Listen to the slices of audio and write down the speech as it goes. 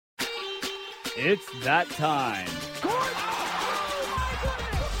It's that time.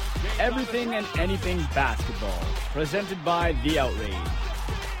 Everything and anything basketball, presented by The Outrage.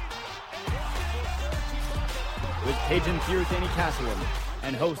 With Kajan and Spencer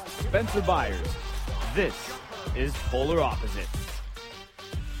and host Spencer Byers, this is Polar Opposites.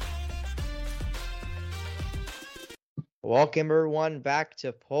 Welcome everyone back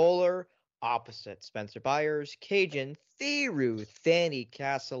to Polar Opposites. Spencer Byers, Kajan, Thiru, Thani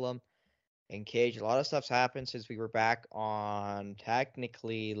Cassilum, and Cage. A lot of stuff's happened since we were back on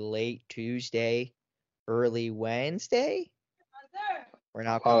technically late Tuesday, early Wednesday. We're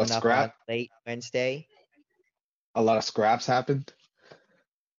now coming up on late Wednesday. A lot of scraps happened.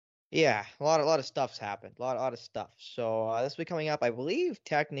 Yeah, a lot of stuff's happened. A lot of stuff. So this will be coming up, I believe,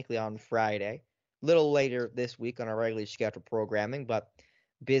 technically on Friday. A little later this week on our regularly scheduled programming, but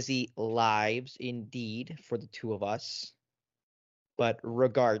busy lives indeed for the two of us. But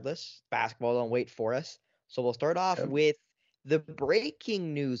regardless, basketball don't wait for us. So we'll start off with the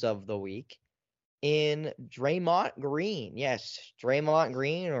breaking news of the week in Draymond Green. Yes, Draymond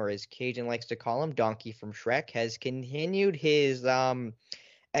Green, or as Cajun likes to call him, Donkey from Shrek, has continued his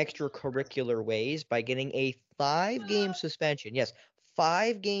extracurricular ways by getting a 5-game suspension. Yes,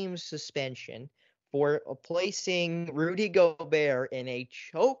 5-game suspension for placing Rudy Gobert in a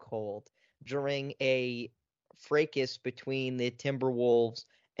chokehold during a fracas between the Timberwolves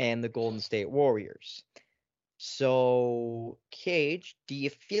and the Golden State Warriors. So, Cage, do you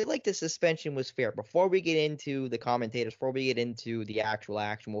feel like the suspension was fair? Before we get into the commentators, before we get into the actual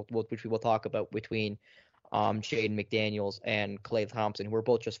action, which we will talk about between Jaden McDaniels and Klay Thompson, who were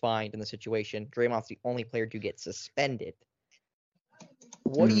both just fined in the situation. Draymond's the only player to get suspended.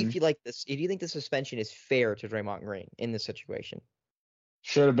 What do you feel like this? Do you think the suspension is fair to Draymond Green in this situation?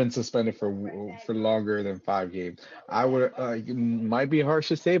 Should have been suspended for longer than 5 games. I would. It might be harsh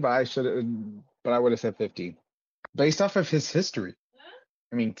to say, but I would have said 15, based off of his history.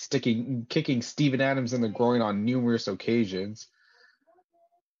 I mean, kicking Steven Adams in the groin on numerous occasions,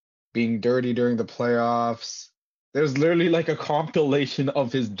 being dirty during the playoffs. There's literally like a compilation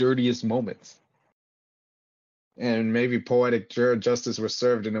of his dirtiest moments. And maybe poetic justice was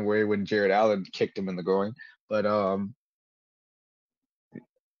served in a way when Jared Allen kicked him in the groin, but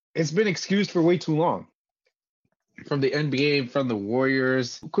it's been excused for way too long. From the NBA, from the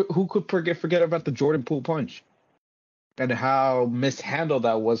Warriors, who could forget about the Jordan Poole punch and how mishandled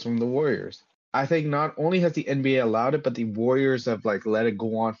that was from the Warriors? I think not only has the NBA allowed it, but the Warriors have let it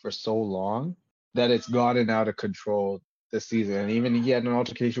go on for so long that it's gotten out of control this season. And even he had an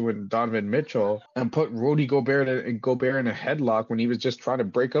altercation with Donovan Mitchell and put Rudy Gobert in a headlock when he was just trying to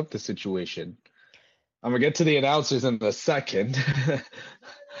break up the situation. I'm going to get to the announcers in a second.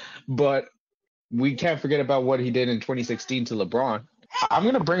 But we can't forget about what he did in 2016 to LeBron. I'm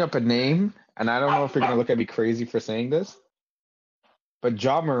going to bring up a name, and I don't know if you're going to look at me crazy for saying this, but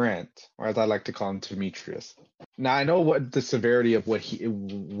Ja Morant, or as I like to call him, Demetrius. Now, I know what the severity of what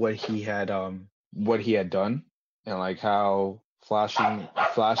he had done, and how flashing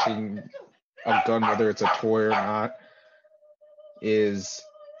a gun, whether it's a toy or not,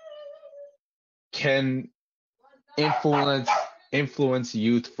 can influence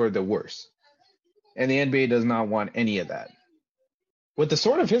youth for the worse. And the NBA does not want any of that. With the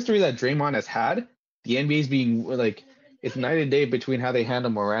sort of history that Draymond has had, the NBA is being it's night and day between how they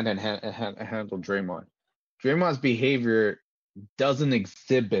handle Morant and handle Draymond. Draymond's behavior doesn't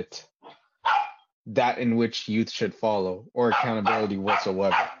exhibit that in which youth should follow or accountability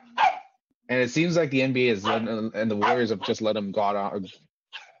whatsoever. And it seems like the NBA and the Warriors have just let him gone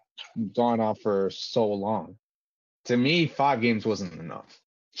off for so long. To me, 5 games wasn't enough.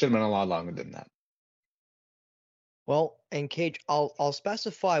 Should have been a lot longer than that. Well, and Cage, I'll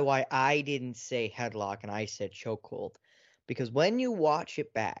specify why I didn't say headlock and I said chokehold. Because when you watch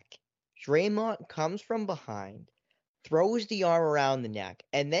it back, Draymond comes from behind, throws the arm around the neck,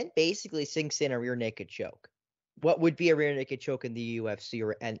 and then basically sinks in a rear naked choke. What would be a rear naked choke in the UFC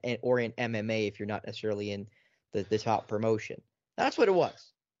or in MMA if you're not necessarily in the top promotion? That's what it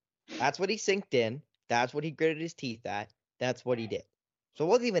was. That's what he sinked in. That's what he gritted his teeth at. That's what he did. So it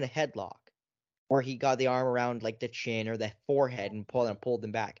wasn't even a headlock where he got the arm around the chin or the forehead and pulled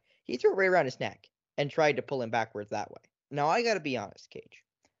him back. He threw it right around his neck and tried to pull him backwards that way. Now, I got to be honest, Cage.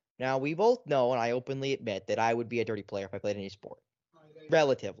 Now, we both know, and I openly admit, that I would be a dirty player if I played any sport.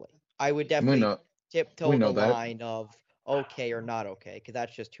 Relatively. I would definitely tiptoe the line of okay or not okay, because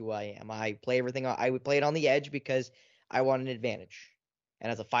that's just who I am. I play everything. I would play it on the edge because I want an advantage.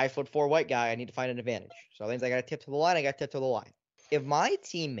 And as a 5'4" white guy, I need to find an advantage. So that means I got to tip to the line. I got to tip to the line. If my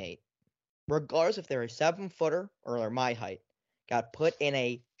teammate, regardless if they're a 7-footer or they're my height, got put in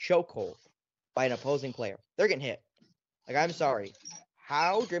a chokehold by an opposing player. They're getting hit. Like, I'm sorry.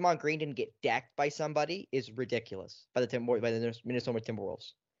 How Draymond Green didn't get decked by somebody is ridiculous by the Minnesota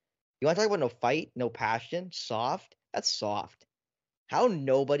Timberwolves. You want to talk about no fight, no passion, soft? That's soft. How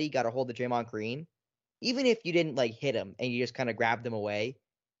nobody got a hold of Draymond Green, even if you didn't like hit him and you just kind of grabbed him away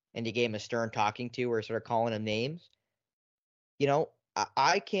and you gave him a stern talking to or sort of calling him names. You know,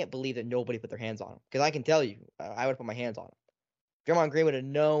 I can't believe that nobody put their hands on him, because I can tell you, I would put my hands on him. Draymond Green would have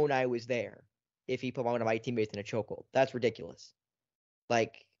known I was there if he put one of my teammates in a chokehold. That's ridiculous.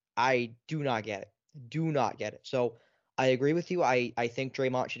 Like, I do not get it. Do not get it. So I agree with you. I think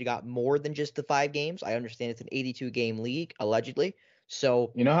Draymond should have got more than just the 5 games. I understand it's an 82-game league, allegedly.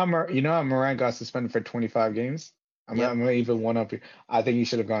 So You know how Morant got suspended for 25 games? Yep. I'm gonna even one up here. I think he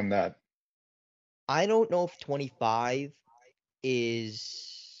should have gone that. I don't know if 25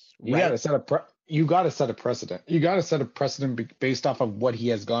 is You right. gotta set a you gotta set a precedent. You gotta set a precedent based off of what he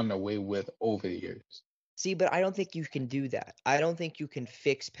has gotten away with over the years. See, but I don't think you can do that. I don't think you can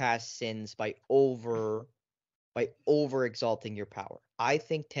fix past sins by over exalting your power. I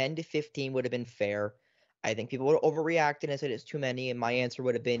think 10 to 15 would have been fair. I think people would have overreacted and said it's too many, and my answer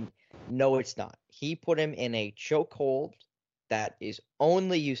would have been no, it's not. He put him in a chokehold that is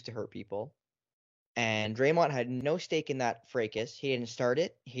only used to hurt people. And Draymond had no stake in that fracas. He didn't start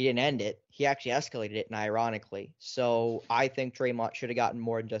it. He didn't end it. He actually escalated it, and ironically. So I think Draymond should have gotten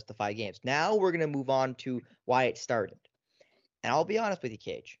more than just the 5 games. Now we're going to move on to why it started. And I'll be honest with you,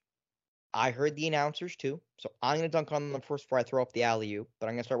 Cage. I heard the announcers too. So I'm going to dunk on them first before I throw up the alley-oop. But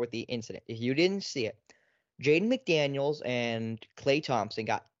I'm going to start with the incident. If you didn't see it, Jaden McDaniels and Klay Thompson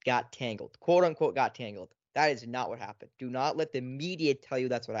got tangled. Quote unquote got tangled. That is not what happened. Do not let the media tell you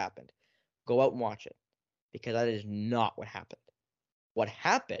that's what happened. Go out and watch it, because that is not what happened. What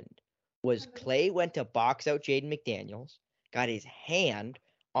happened was Klay went to box out Jaden McDaniels, got his hand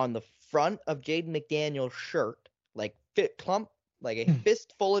on the front of Jaden McDaniels' shirt, like a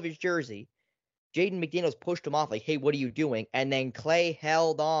fistful of his jersey. Jaden McDaniels pushed him off like, hey, what are you doing? And then Klay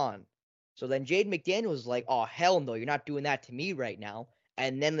held on. So then Jaden McDaniels was like, oh, hell no, you're not doing that to me right now.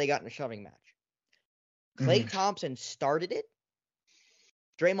 And then they got in a shoving match. Klay Thompson started it.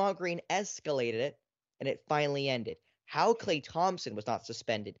 Draymond Green escalated it, and it finally ended. How Klay Thompson was not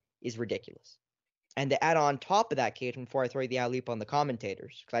suspended is ridiculous. And to add on top of that, Cage, before I throw you the alley-oop on the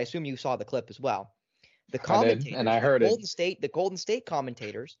commentators, because I assume you saw the clip as well. The commentators, I did, and I heard the Golden State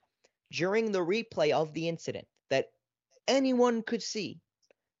commentators, during the replay of the incident, that anyone could see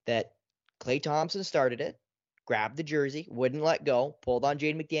that Klay Thompson started it, grabbed the jersey, wouldn't let go, pulled on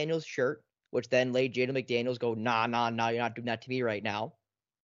Jaden McDaniels' shirt, which then made Jaden McDaniels go, nah, you're not doing that to me right now.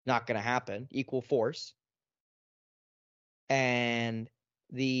 Not going to happen. Equal force. And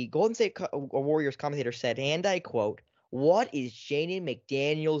the Golden State Warriors commentator said, and I quote, "What is Jaden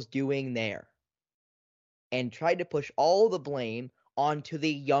McDaniels doing there?" And tried to push all the blame onto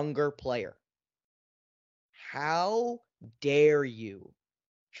the younger player. How dare you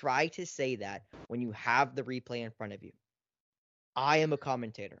try to say that when you have the replay in front of you? I am a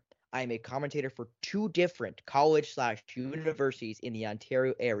commentator. I am a commentator for 2 different college/universities in the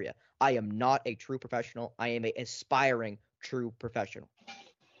Ontario area. I am not a true professional. I am an aspiring true professional.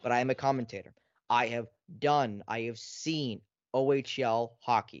 But I am a commentator. I have seen OHL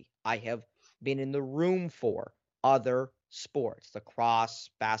hockey. I have been in the room for other sports, lacrosse,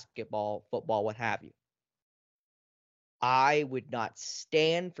 basketball, football, what have you. I would not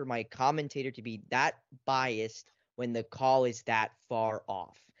stand for my commentator to be that biased when the call is that far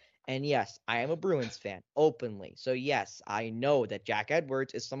off. And yes, I am a Bruins fan, openly. So yes, I know that Jack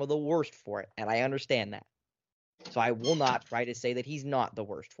Edwards is some of the worst for it, and I understand that. So I will not try to say that he's not the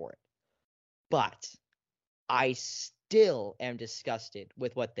worst for it. But I still am disgusted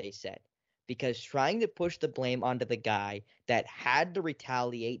with what they said, because trying to push the blame onto the guy that had to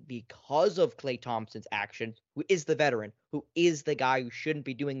retaliate because of Klay Thompson's actions, who is the veteran, who is the guy who shouldn't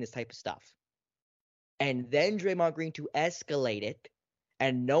be doing this type of stuff, and then Draymond Green to escalate it,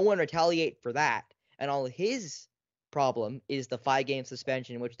 and no one retaliate for that, and all his problem is the 5-game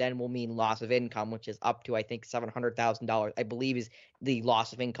suspension, which then will mean loss of income, which is up to, I think, $700,000, I believe, is the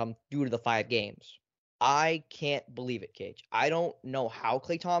loss of income due to the 5 games. I can't believe it, Cage. I don't know how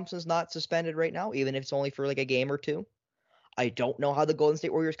Klay Thompson's not suspended right now, even if it's only for like a game or 2. I don't know how the Golden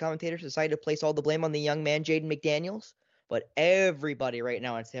State Warriors commentators decided to place all the blame on the young man, Jaden McDaniels. But everybody right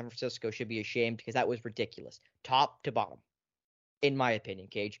now in San Francisco should be ashamed, because that was ridiculous. Top to bottom, in my opinion,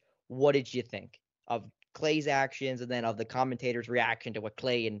 Cage. What did you think of Klay's actions and then of the commentators' reaction to what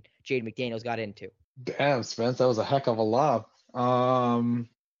Klay and Jaden McDaniels got into? Damn, Spence, that was a heck of a lot.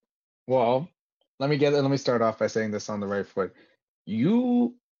 Well, let me start off by saying this on the right foot.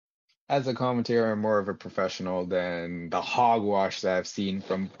 You as a commentator, I'm more of a professional than the hogwash that I've seen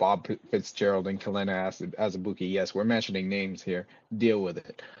from Bob Fitzgerald and Kalena Azubuike. Yes, we're mentioning names here. Deal with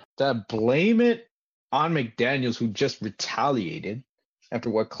it. To blame it on McDaniels, who just retaliated after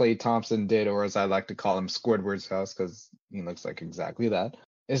what Klay Thompson did, or as I like to call him, Squidward's house, because he looks like exactly that,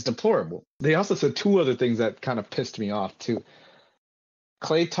 is deplorable. They also said two other things that kind of pissed me off, too.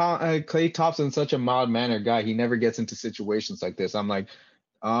 Klay Thompson's such a mild-mannered guy. He never gets into situations like this. I'm like,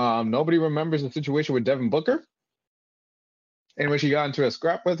 nobody remembers the situation with Devin Booker in which he got into a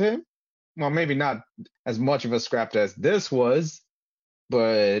scrap with him. Well, maybe not as much of a scrap as this was,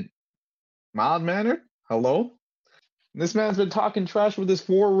 but mild-mannered? Hello? This man's been talking trash with his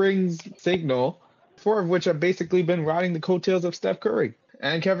 4 rings signal, 4 of which have basically been riding the coattails of Steph Curry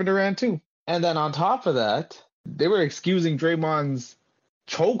and Kevin Durant too. And then on top of that, they were excusing Draymond's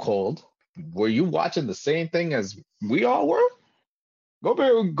chokehold. Were you watching the same thing as we all were?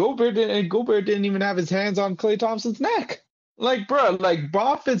 Gobert didn't even have his hands on Klay Thompson's neck. Like, bro, like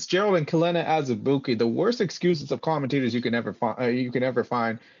Bob Fitzgerald and Kalena Azubuike, the worst excuses of commentators you can ever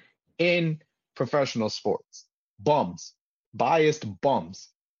find in professional sports. Bums, biased bums.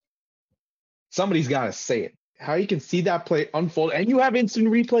 Somebody's got to say it. How you can see that play unfold, and you have instant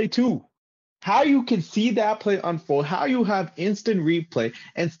replay too. How you can see that play unfold, how you have instant replay,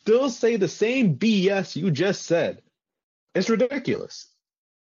 and still say the same BS you just said. It's ridiculous.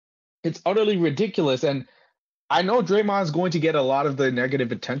 It's utterly ridiculous, and I know Draymond's going to get a lot of the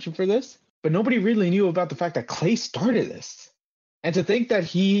negative attention for this, but nobody really knew about the fact that Klay started this. And to think that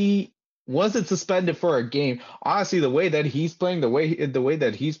he wasn't suspended for a game, honestly, the way that he's playing,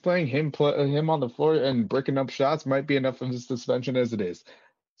 him on the floor and breaking up shots might be enough of a suspension as it is.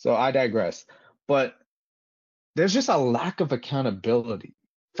 So I digress. But there's just a lack of accountability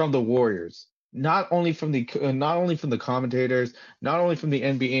from the Warriors. Not only from the commentators, not only from the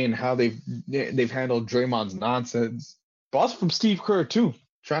NBA and how they've handled Draymond's nonsense, but also from Steve Kerr too,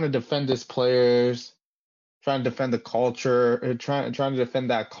 trying to defend his players, trying to defend the culture, trying to defend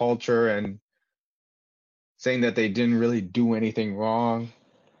that culture, and saying that they didn't really do anything wrong.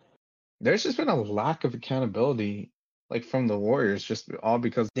 There's just been a lack of accountability, like from the Warriors, just all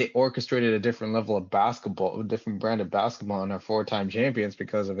because they orchestrated a different level of basketball, a different brand of basketball, and are 4-time champions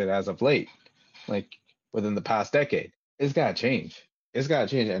because of it as of late. Like within the past decade. It's gotta change. It's gotta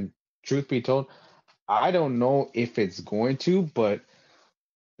change. And truth be told, I don't know if it's going to, but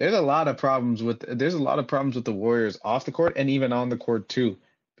there's a lot of problems with the Warriors off the court and even on the court too.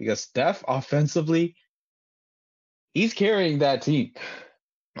 Because Steph offensively, he's carrying that team.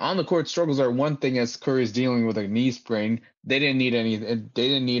 On the court struggles are one thing as Curry's dealing with a knee sprain. They didn't need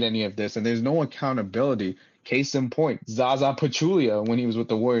any of this, and there's no accountability. Case in point, Zaza Pachulia when he was with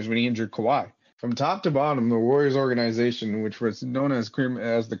the Warriors when he injured Kawhi. From top to bottom, the Warriors organization, which was known as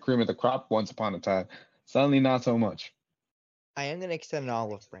the cream of the crop once upon a time, suddenly not so much. I am going to extend an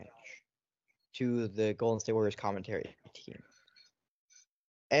olive branch to the Golden State Warriors commentary team.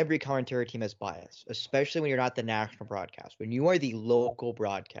 Every commentary team has bias, especially when you're not the national broadcast. When you are the local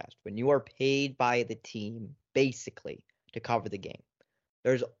broadcast, when you are paid by the team, basically, to cover the game,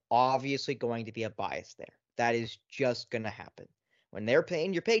 there's obviously going to be a bias there. That is just going to happen. When they're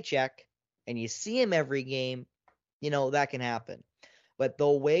paying your paycheck, and you see him every game, that can happen. But the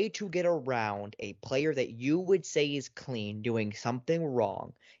way to get around a player that you would say is clean doing something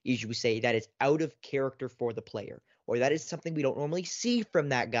wrong is you say that is out of character for the player, or that is something we don't normally see from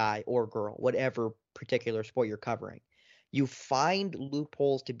that guy or girl, whatever particular sport you're covering. You find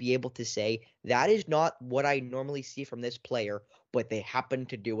loopholes to be able to say, that is not what I normally see from this player, but they happen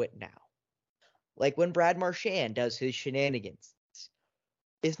to do it now. Like when Brad Marchand does his shenanigans.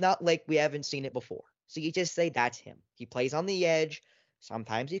 It's not like we haven't seen it before. So you just say that's him. He plays on the edge.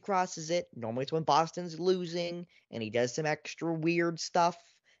 Sometimes he crosses it. Normally it's when Boston's losing and he does some extra weird stuff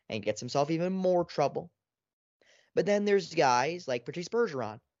and gets himself even more trouble. But then there's guys like Patrice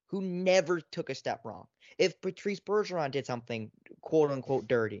Bergeron who never took a step wrong. If Patrice Bergeron did something quote-unquote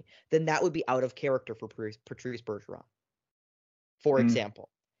dirty, then that would be out of character for Patrice Bergeron, for example.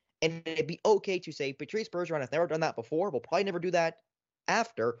 And it'd be okay to say Patrice Bergeron has never done that before, will probably never do that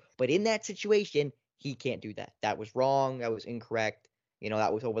after, but in that situation, he can't do that. That was wrong. That was incorrect.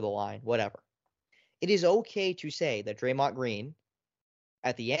 That was over the line, whatever. It is okay to say that Draymond Green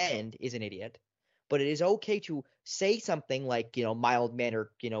at the end is an idiot, but it is okay to say something like, mild-mannered,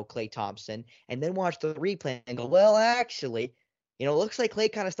 Klay Thompson, and then watch the replay and go, well, actually, it looks like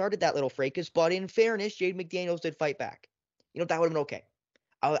Klay kind of started that little fracas, but in fairness, Jaden McDaniels did fight back. That would have been okay.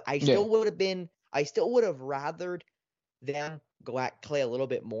 I still would have rathered them go at Klay a little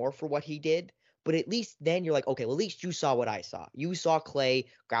bit more for what he did, But at least then you're like, okay, well, at least you saw what I saw. You saw Clay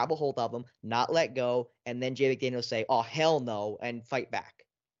grab a hold of him, not let go, and then Jay McDaniels say, oh, hell no, and fight back.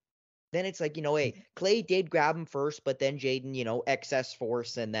 Then it's like, hey, Clay did grab him first, but then Jaden, excess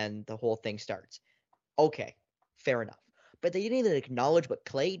force, and then the whole thing starts. Okay, fair enough. But they didn't even acknowledge what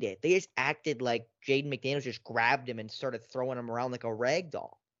Clay did. They just acted like Jaden McDaniels just grabbed him and started throwing him around like a rag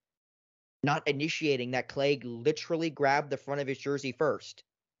doll. Not initiating that Clay literally grabbed the front of his jersey first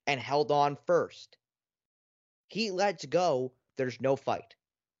and held on first. He lets go, there's no fight.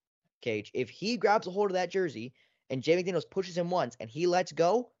 Cage, if he grabs a hold of that jersey and Jay McDaniels pushes him once and he lets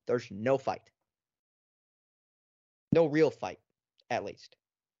go, there's no fight. No real fight, at least.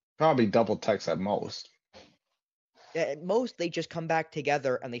 Probably double text at most. At most, they just come back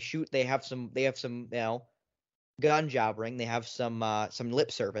together and they shoot. They have some, gun jobbering. They have some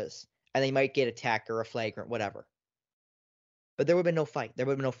lip service, and they might get a tack or a flagrant, whatever. But there would have been no fight. There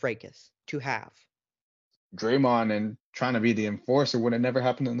would have been no fracas to have. Draymond and trying to be the enforcer would have never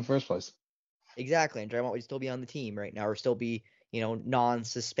happened in the first place. Exactly, and Draymond would still be on the team right now, or still be,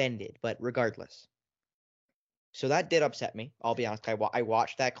 non-suspended. But regardless. So that did upset me. I'll be honest. I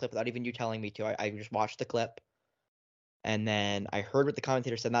watched that clip without even you telling me to. I just watched the clip. And then I heard what the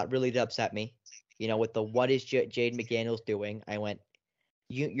commentator said, and that really did upset me. With the what is Jaden McDaniels doing? I went,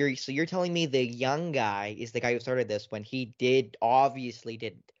 you're telling me the young guy is the guy who started this when he obviously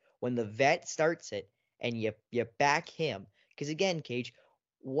didn't. When the vet starts it and you back him, because again, Cage,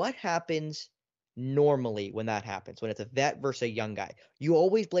 what happens normally when that happens? When it's a vet versus a young guy, you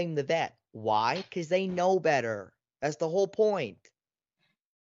always blame the vet. Why? Because they know better. That's the whole point.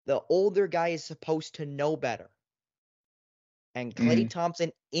 The older guy is supposed to know better. And Klay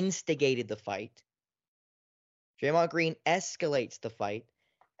Thompson instigated the fight. Draymond Green escalates the fight.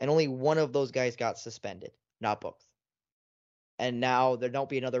 And only one of those guys got suspended, not both. And now there don't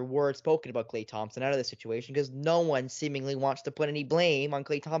be another word spoken about Klay Thompson out of this situation because no one seemingly wants to put any blame on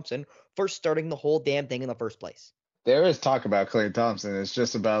Klay Thompson for starting the whole damn thing in the first place. There is talk about Klay Thompson. It's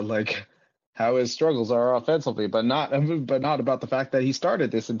just about how his struggles are offensively, but not about the fact that he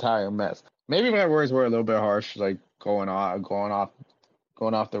started this entire mess. Maybe my words were a little bit harsh, going off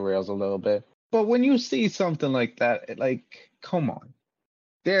the rails a little bit. But when you see something like that, come on.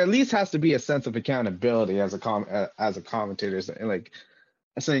 There at least has to be a sense of accountability as a commentator,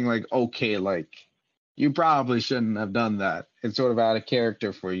 saying okay, you probably shouldn't have done that. It's sort of out of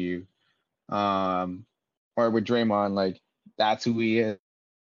character for you. Or with Draymond, that's who he is.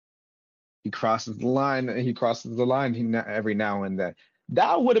 He crosses the line every now and then.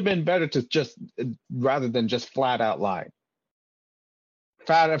 That would have been better to rather than just flat out lie.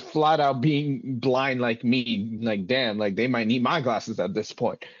 Flat out being blind like me, damn, they might need my glasses at this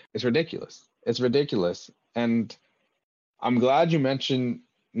point. It's ridiculous. And I'm glad you mentioned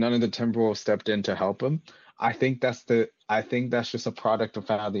none of the Timberwolves stepped in to help him. I think that's just a product of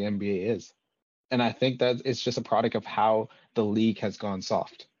how the NBA is. And I think that it's just a product of how the league has gone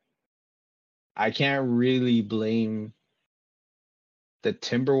soft. I can't really blame the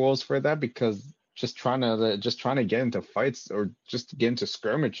Timberwolves for that because just trying to get into fights or just get into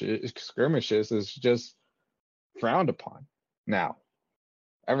skirmishes is just frowned upon now.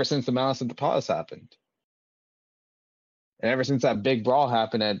 Ever since the Malice at the Palace happened, and ever since that big brawl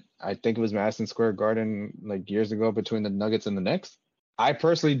happened at I think it was Madison Square Garden years ago between the Nuggets and the Knicks, I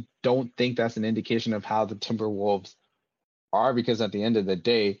personally don't think that's an indication of how the Timberwolves are because at the end of the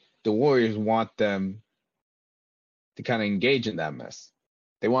day, the Warriors want them to kind of engage in that mess.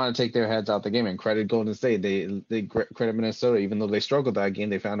 They want to take their heads out the game and credit Golden State. They credit Minnesota, even though they struggled that game,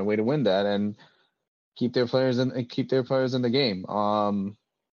 they found a way to win that and keep their players in the game.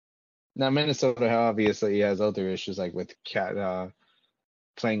 Now Minnesota obviously has other issues with Cat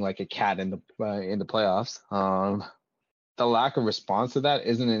playing like a cat in the playoffs. The lack of response to that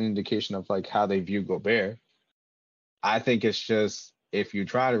isn't an indication of how they view Gobert. I think it's just if you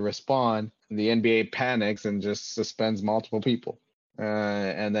try to respond, the NBA panics and just suspends multiple people.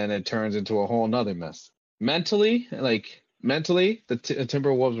 And then it turns into a whole nother mess. Mentally, the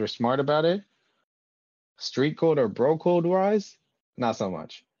Timberwolves were smart about it. Street code or bro code wise, not so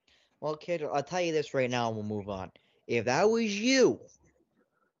much. Well, kid, I'll tell you this right now and we'll move on. If that was you,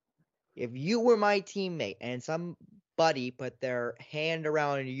 if you were my teammate and somebody put their hand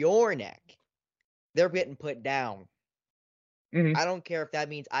around your neck, they're getting put down. Mm-hmm. I don't care if that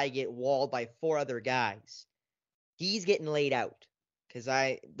means I get walled by 4 other guys. He's getting laid out. Because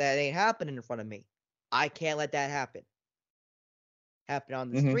that ain't happening in front of me. I can't let that happen. Happen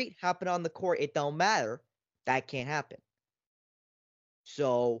on the street, happen on the court, it don't matter. That can't happen.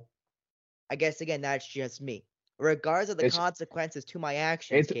 So, I guess, again, that's just me. regardless of the It's consequences to my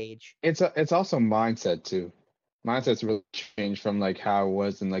actions, it's Cage. it's also mindset too. Mindset's really changed from like how it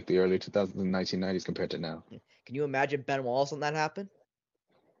was in like the early 2000s and 1990s compared to now. Can you imagine Ben Wallace letting that happen?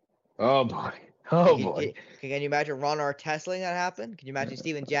 Oh boy. Oh boy. Can you imagine Ron Artest letting that happen? Can you imagine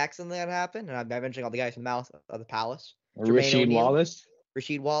Steven Jackson letting that happen? And I'm mentioning all the guys from the Palace. Jermaine Rasheed O'Neal, Wallace.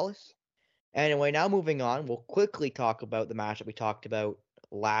 Rasheed Wallace. Anyway, now moving on, we'll quickly talk about the matchup we talked about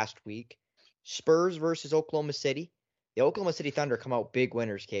last week. Spurs versus Oklahoma City. The Oklahoma City Thunder come out big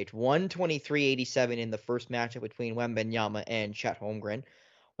winners, Cage. 123-87 in the first matchup between Wembanyama and Chet Holmgren.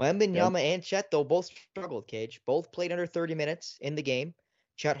 Wembanyama and Chet, though, both struggled, Cage. Both played under 30 minutes in the game.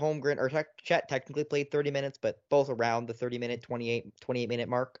 Chet technically played 30 minutes, but both around the 30-minute, 28-minute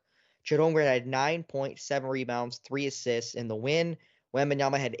mark. Chet Holmgren had 9.7 rebounds, 3 assists in the win.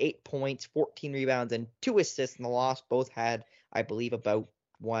 Wembanyama had 8 points, 14 rebounds, and 2 assists in the loss. Both had, I believe, about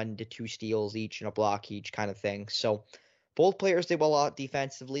 1 to 2 steals each and a block each kind of thing. So both players did well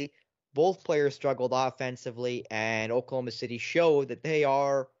defensively. Both players struggled offensively, and Oklahoma City showed that they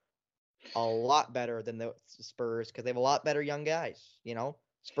are a lot better than the Spurs because they have a lot better young guys. You know,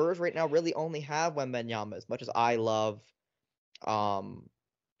 Spurs right now really only have Wembanyama. As much as I love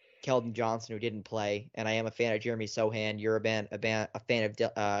Keldon Johnson, who didn't play, and I am a fan of Jeremy Sohan. You're a fan of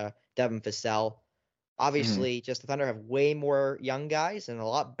Devin Vassell. Obviously, just the Thunder have way more young guys and a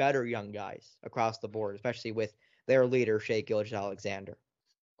lot better young guys across the board, especially with their leader, Shai Gilgeous-Alexander.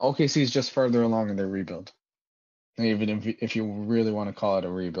 OKC is just further along in their rebuild. Even if you really want to call it a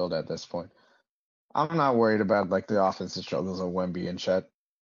rebuild at this point. I'm not worried about like the offensive struggles of Wemby and Chet.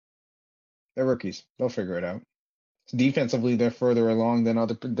 They're rookies. They'll figure it out. Defensively, they're further along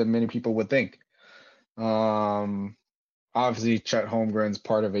than many people would think. Obviously, Chet Holmgren's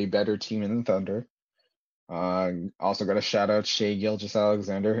part of a better team in the Thunder. Also got to shout out Shai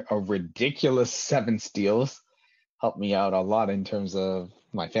Gilgeous-Alexander, a ridiculous 7 steals. Helped me out a lot in terms of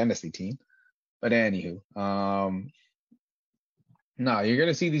my fantasy team. But anywho, no, you're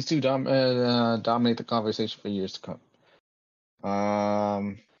gonna see these two dominate the conversation for years to come.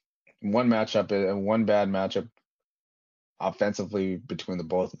 One bad matchup offensively between the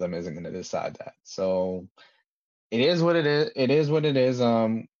both of them isn't going to decide that. So it is what it is. It is what it is.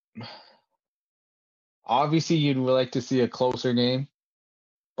 Obviously you'd like to see a closer game,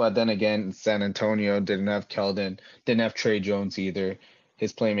 but then again, San Antonio didn't have Keldon, didn't have Trey Jones either.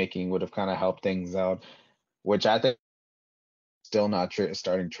 His playmaking would have kind of helped things out, which I think still not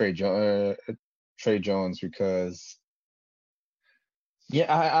starting Trey Jones because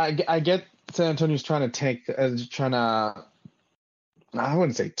I get San Antonio's trying to tank, I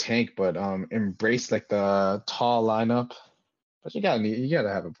wouldn't say tank, but embrace like the tall lineup. But you gotta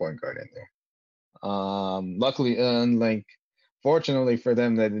have a point guard in there. Luckily, like fortunately for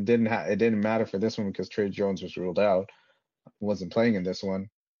them, that it didn't matter for this one because Trey Jones was ruled out, wasn't playing in this one.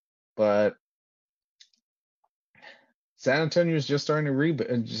 But San Antonio is just starting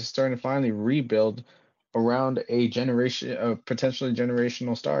to finally rebuild around a potentially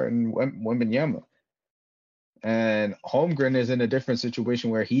generational star in Wembanyama. And Holmgren is in a different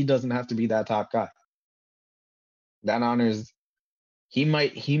situation where he doesn't have to be that top guy. That honors he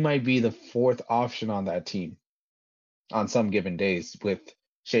might be the 4th option on that team on some given days with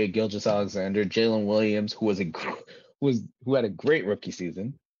Shai Gilgeous-Alexander, Jalen Williams, who had a great rookie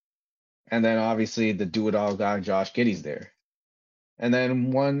season, and then obviously the do-it-all guy Josh Giddey's there, and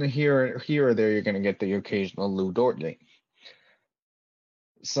then one here or there you're gonna get the occasional Lou Dort game.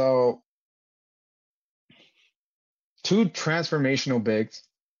 So 2 transformational bigs,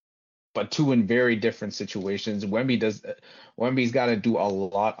 but 2 in very different situations. Wemby's got to do a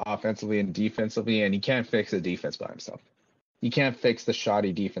lot offensively and defensively, and he can't fix the defense by himself. He can't fix the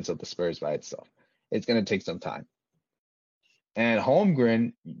shoddy defense of the Spurs by itself. It's going to take some time. And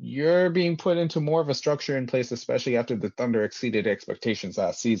Holmgren, you're being put into more of a structure in place, especially after the Thunder exceeded expectations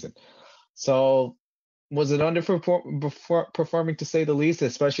last season. So was it underperforming to say the least,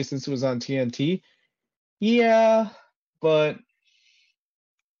 especially since it was on TNT? Yeah, but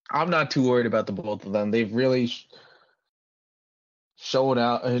I'm not too worried about the both of them. They've really showed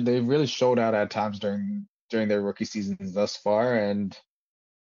out. They've really showed out at times during their rookie seasons thus far, and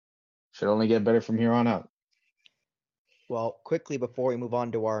should only get better from here on out. Well, quickly before we move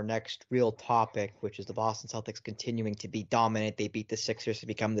on to our next real topic, which is the Boston Celtics continuing to be dominant. They beat the Sixers to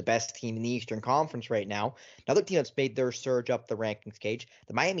become the best team in the Eastern Conference right now. Another team that's made their surge up the rankings, Cage,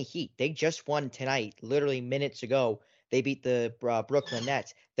 the Miami Heat. They just won tonight, literally minutes ago. They beat the Brooklyn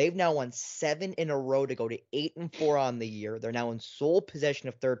Nets. They've now won 7 in a row to go to 8-4 on the year. They're now in sole possession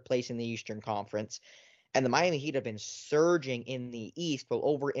of 3rd place in the Eastern Conference. And the Miami Heat have been surging in the East, but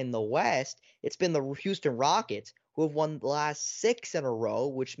over in the West, it's been the Houston Rockets who have won the last 6 in a row,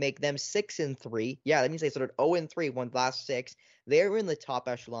 which make them 6-3. Yeah, that means they started 0-3, won the last 6. They're in the top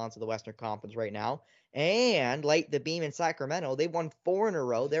echelons of the Western Conference right now. And like the Beam in Sacramento, they won 4 in a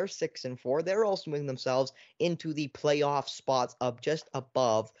row. They're 6-4. They're also moving themselves into the playoff spots of just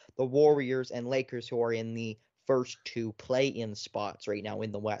above the Warriors and Lakers, who are in the first 2 play-in spots right now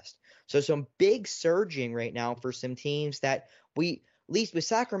in the West. So some big surging right now for some teams that we, at least with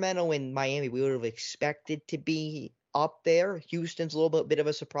Sacramento and Miami, we would have expected to be up there. Houston's a little bit of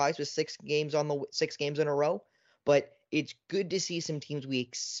a surprise with 6 games in a row, but it's good to see some teams we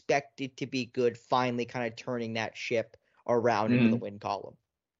expected to be good finally kind of turning that ship around into the win column.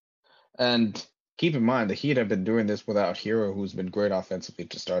 And keep in mind, the Heat have been doing this without Hero, who's been great offensively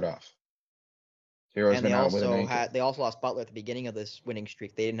to start off. Hero's And been out with an ankle. they also lost Butler at the beginning of this winning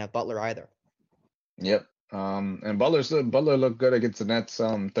streak. They didn't have Butler either. Yep. And Butler looked good against the Nets.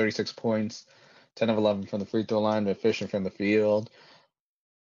 36 points, 10 of 11 from the free throw line, efficient from the field.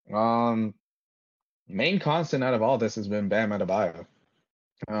 Main constant out of all this has been Bam Adebayo.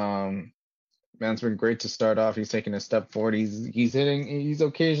 Man's been great to start off. He's taking a step forward. He's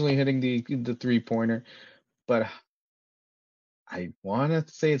occasionally hitting the 3-pointer, but I want to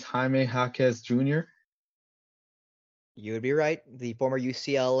say it's Jaime Jaquez Jr. You would be right. The former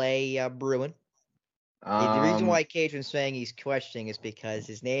UCLA Bruin. The reason why Kajan's saying he's questioning is because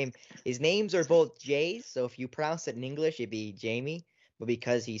his names are both J's. So if you pronounce it in English, it'd be Jamie. But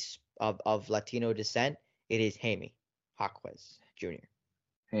because he's of Latino descent, it is Jaime Jaquez Jr.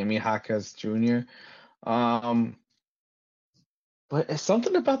 Jaime Jaquez Jr. But it's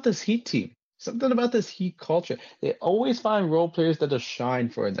something about this Heat team. Something about this Heat culture. They always find role players that just shine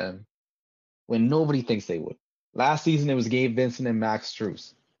for them when nobody thinks they would. Last season, it was Gabe Vincent and Max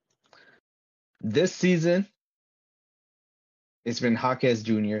Strus. This season, it's been Jaquez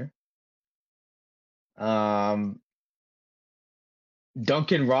Jr.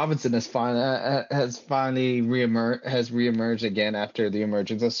 Duncan Robinson has finally reemerged again after the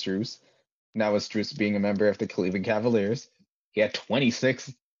emergence of Strus. Now with Strus being a member of the Cleveland Cavaliers. He had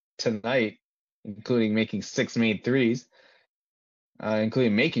 26 tonight, including making 6 made threes.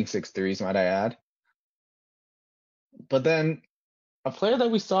 Including making 6 threes, might I add. But then a player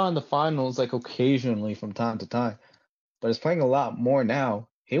that we saw in the finals, like occasionally from time to time, but is playing a lot more now,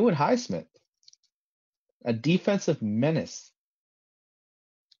 Haywood Highsmith. A defensive menace.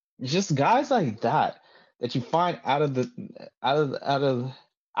 It's just guys like that you find out of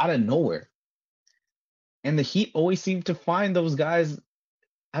nowhere. And the Heat always seem to find those guys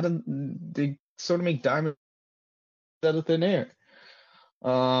they sort of make diamonds out of thin air.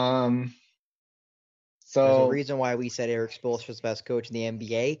 So there's a reason why we said Eric Spoelstra's the best coach in the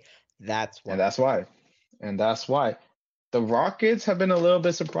NBA. That's why. And that's why. The Rockets have been a little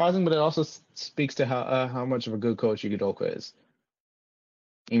bit surprising, but it also speaks to how much of a good coach Ime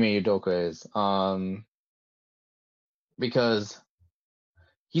Udoka is. Because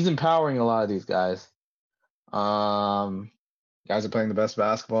he's empowering a lot of these guys. Guys are playing the best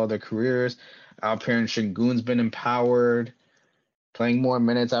basketball of their careers. Alperen Sengun's been empowered, playing more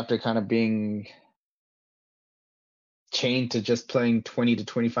minutes after kind of being chained to just playing 20 to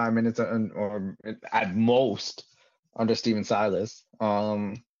 25 minutes or at most under Steven Silas.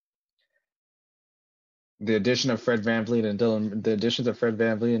 The additions of Fred VanVleet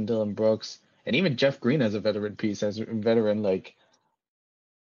and Dillon Brooks, and even Jeff Green as a veteran piece, as a veteran, like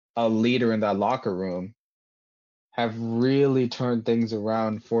a leader in that locker room, have really turned things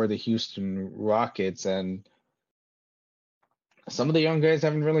around for the Houston Rockets. And some of the young guys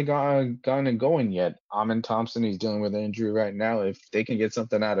haven't really gone and going yet. Amen Thompson, he's dealing with an injury right now. If they can get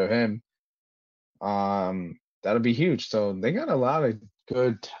something out of him, that'll be huge. So they got a lot of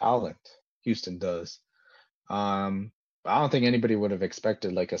good talent. Houston does. I don't think anybody would have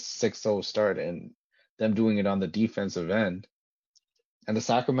expected like a 6-0 start and them doing it on the defensive end. And the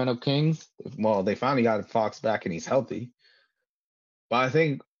Sacramento Kings, well, they finally got Fox back and he's healthy. But I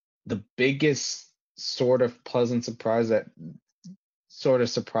think the biggest sort of pleasant surprise that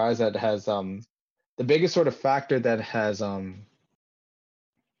has the biggest sort of factor that has kind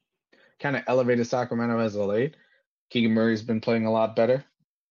of elevated Sacramento as of late. Keegan Murray's been playing a lot better.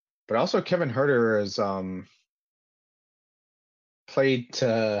 But also Kevin Huerter has played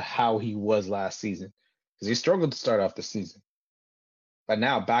to how he was last season. Because he struggled to start off the season. But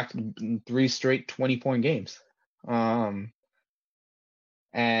now back to 3 straight 20-point games.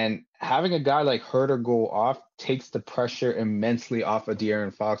 And having a guy like Huerter go off takes the pressure immensely off of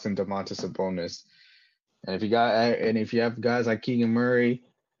De'Aaron Fox and Domantas Sabonis. And if you have guys like Keegan Murray,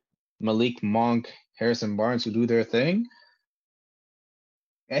 Malik Monk, Harrison Barnes who do their thing.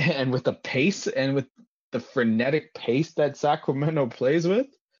 And with the pace and with the frenetic pace that Sacramento plays with,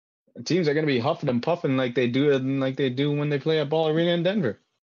 teams are going to be huffing and puffing like they do when they play at Ball Arena in Denver.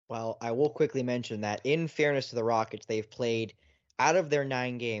 Well, I will quickly mention that in fairness to the Rockets, they've played out of their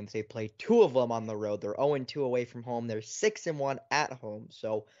 9 games, they've played 2 of them on the road. They're 0-2 away from home. They're 6-1 at home.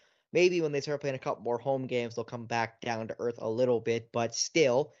 So maybe when they start playing a couple more home games, they'll come back down to earth a little bit. But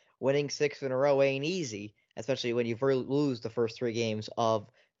still, winning 6 in a row ain't easy, especially when you lose the first 3 games of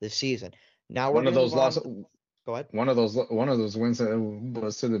the season. Now we're going to move on. Go ahead. One of those wins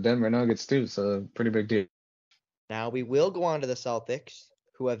was to the Denver Nuggets too, so pretty big deal. Now we will go on to the Celtics,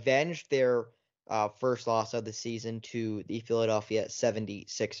 who avenged their first loss of the season to the Philadelphia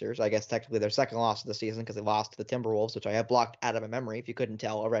 76ers. I guess technically their second loss of the season because they lost to the Timberwolves, which I have blocked out of my memory if you couldn't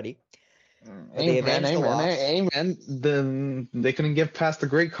tell already. But they avenged the loss. Amen. They couldn't get past the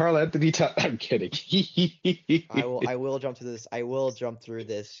great Karl Anthony Towns. I'm kidding. I will jump through this. I will jump through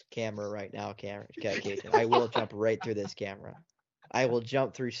this camera right now, Kajan. I will jump right through this camera. I will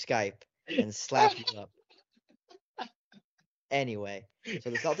jump through Skype and slap you up. Anyway, so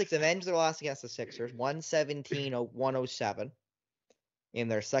the Celtics avenged their loss against the Sixers, 117-107 in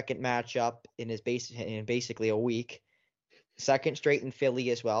their second matchup in basically a week. Second straight in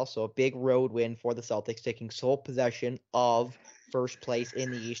Philly as well, so a big road win for the Celtics, taking sole possession of first place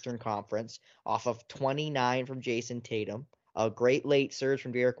in the Eastern Conference off of 29 from Jason Tatum, a great late surge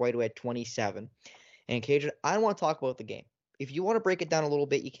from Derek White who had 27. And Kajan, I want to talk about the game. If you want to break it down a little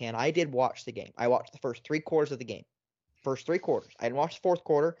bit, you can. I did watch the game. I watched the first 3 quarters of the game. First 3 quarters. I didn't watch the fourth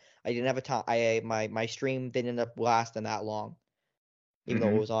quarter. I didn't have a time. My stream didn't end up lasting that long, even though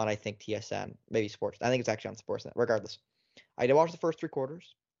it was on, I think, TSN, maybe Sports. I think it's actually on Sportsnet. Regardless, I did watch the first 3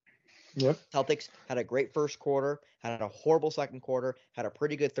 quarters. Yep. Celtics had a great first quarter, had a horrible second quarter, had a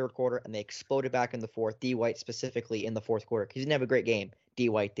pretty good third quarter, and they exploded back in the fourth. D. White specifically in the fourth quarter. He didn't have a great game. D.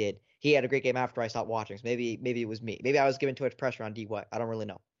 White did. He had a great game after I stopped watching. So maybe it was me. Maybe I was giving too much pressure on D. White. I don't really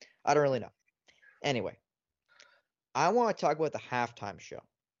know. Anyway, I want to talk about the halftime show.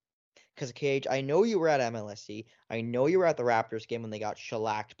 Because, Cage, I know you were at MLSC. I know you were at the Raptors game when they got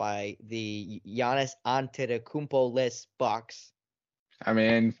shellacked by the Giannis Antetokounmpo-less Bucks. I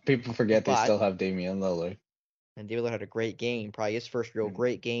mean, people forget they still have Damian Lillard. And Damian Lillard had a great game, probably his first real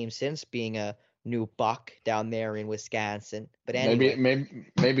great game since being a new Buck down there in Wisconsin. But anyway,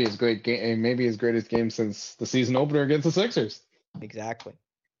 maybe his great game, maybe his greatest game since the season opener against the Sixers. Exactly.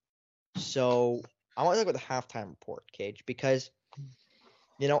 So I want to talk about the halftime report, Cage, because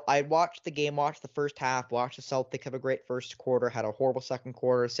I watched the game, watched the first half, watched the Celtics have a great first quarter, had a horrible second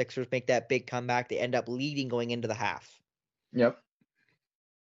quarter. Sixers make that big comeback. They end up leading going into the half. Yep.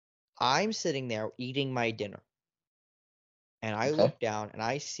 I'm sitting there eating my dinner, and I look down and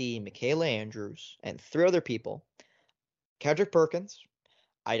I see Michaela Andrews and 3 other people. Kendrick Perkins.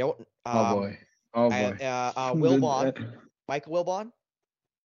 I don't. Oh boy. Wilbon. Michael Wilbon.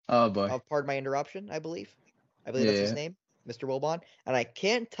 Oh boy. Pardon my interruption. I believe that's his name, Mr. Wilbon. And I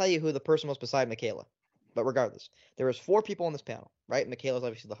can't tell you who the person was beside Michaela, but regardless, there was 4 people on this panel, right? Michaela's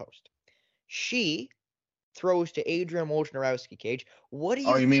obviously the host. She throws to Adrian Wojnarowski, Cage. What do you?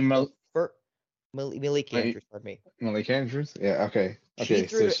 Oh, you mean Malik Andrews? Pardon me. Malik Andrews? Yeah. Okay. She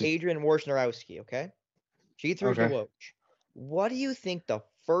threw to Adrian Wojnarowski. Okay. She threw to Woj. What do you think the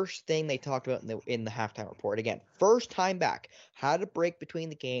first thing they talked about in the halftime report? Again, first time back, how to break between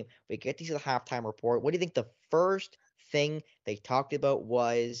the game. We get to see the halftime report. What do you think the first thing they talked about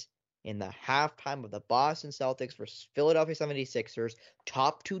was in the halftime of the Boston Celtics versus Philadelphia 76ers,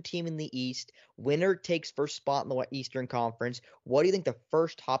 top 2 team in the East, winner takes first spot in the Eastern Conference? What do you think the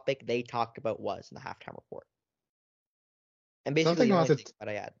first topic they talked about was in the halftime report? And basically, the only thing that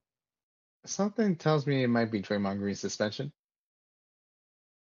I add. Something tells me it might be Draymond Green's suspension.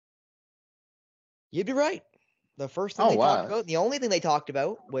 You'd be right. The first thing talked about, the only thing they talked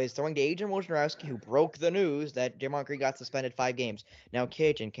about was throwing to Adrian Wojnarowski, who broke the news that Draymond Green got suspended 5 games. Now,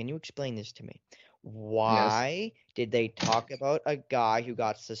 Kajan, can you explain this to me? Why did they talk about a guy who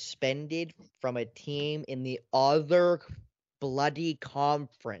got suspended from a team in the other bloody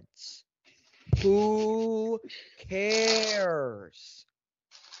conference? Who cares?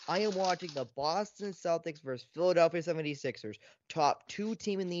 I am watching the Boston Celtics versus Philadelphia 76ers, top 2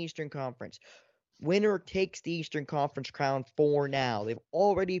 team in the Eastern Conference. Winner takes the Eastern Conference crown for now. They've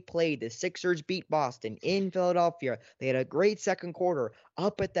already played. The Sixers beat Boston in Philadelphia. They had a great second quarter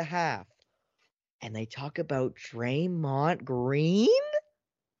up at the half. And they talk about Draymond Green?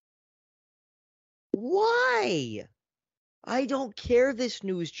 Why? I don't care this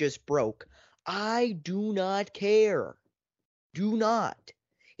news just broke. I do not care. Do not.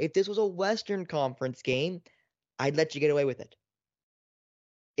 If this was a Western Conference game, I'd let you get away with it.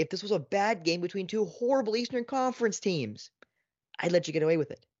 If this was a bad game between two horrible Eastern Conference teams, I'd let you get away with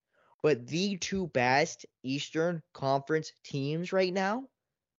it. But the two best Eastern Conference teams right now,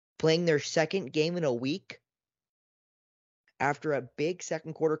 playing their second game in a week after a big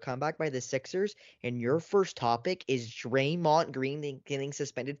second quarter comeback by the Sixers, and your first topic is Draymond Green getting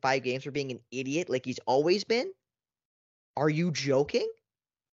suspended 5 games for being an idiot like he's always been? Are you joking?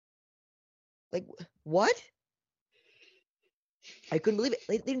 Like, what? I couldn't believe it.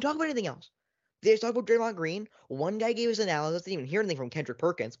 They didn't talk about anything else. They just talked about Draymond Green. One guy gave his analysis. Didn't even hear anything from Kendrick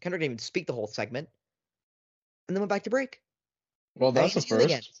Perkins. Kendrick didn't even speak the whole segment. And then went back to break. Well, that's the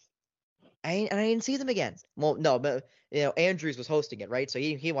first. I didn't see them again. Well, no, but Andrews was hosting it, right? So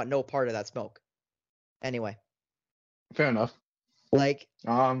he want no part of that smoke. Anyway. Fair enough. Like,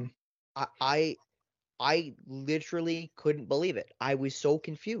 I literally couldn't believe it. I was so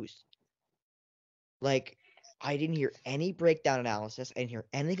confused. Like, I didn't hear any breakdown analysis. I didn't hear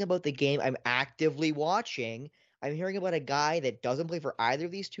anything about the game I'm actively watching. I'm hearing about a guy that doesn't play for either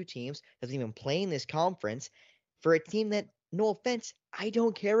of these two teams, doesn't even play in this conference, for a team that, no offense, I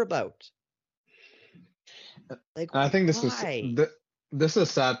don't care about. Like, I think why? this is a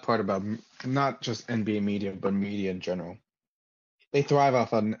sad part about not just NBA media, but media in general. They thrive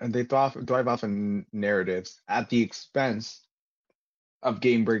off on narratives at the expense of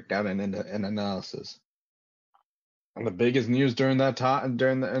game breakdown and analysis. And the biggest news during that time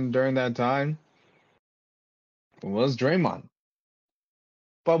was Draymond.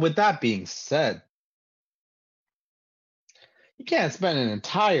 But with that being said, you can't spend an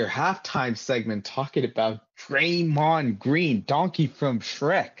entire halftime segment talking about Draymond Green, Donkey from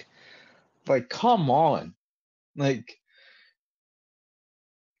Shrek. Like, come on. Like,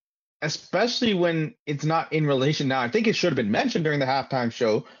 especially when it's not in relation now. I think it should have been mentioned during the halftime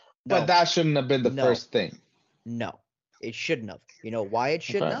show, but that shouldn't have been the first thing. No, it shouldn't have. You know why it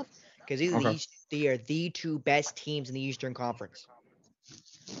shouldn't have? Because they are the two best teams in the Eastern Conference.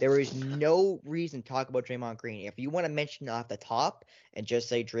 There is no reason to talk about Draymond Green. If you want to mention off the top and just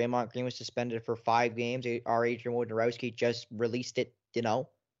say Draymond Green was suspended for 5 games, our Adrian Wojnarowski just released it,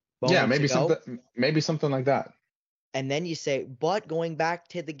 Yeah, maybe something like that. And then you say, but going back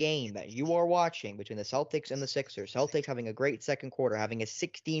to the game that you are watching between the Celtics and the Sixers, Celtics having a great second quarter, having a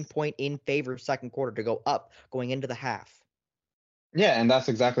 16-point in favor second quarter to go up going into the half. Yeah, and that's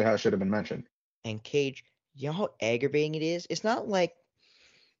exactly how it should have been mentioned. And Cage, you know how aggravating it is? It's not like,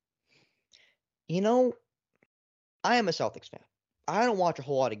 I am a Celtics fan. I don't watch a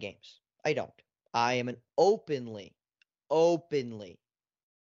whole lot of games. I don't. I am an openly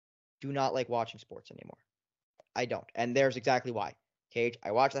do not like watching sports anymore. I don't. And there's exactly why. Cage,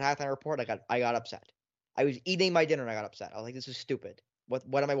 I watched the halftime report. I got upset. I was eating my dinner and I got upset. I was like, this is stupid.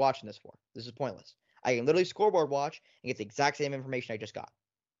 What am I watching this for? This is pointless. I can literally scoreboard watch and get the exact same information I just got.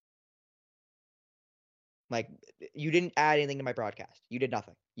 Like, you didn't add anything to my broadcast. You did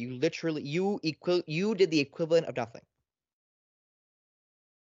nothing. You literally, you did the equivalent of nothing.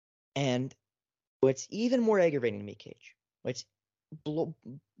 And what's even more aggravating to me, Cage, what's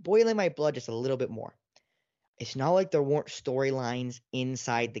boiling my blood just a little bit more, it's not like there weren't storylines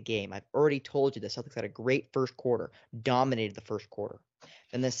inside the game. I've already told you the Celtics had a great first quarter, dominated the first quarter.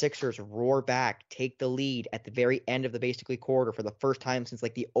 Then the Sixers roar back, take the lead at the very end of the basically quarter for the first time since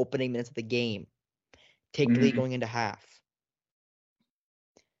like the opening minutes of the game. Take the lead going into half.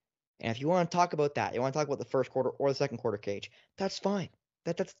 And if you want to talk about that, you want to talk about the first quarter or the second quarter, Cage, that's fine.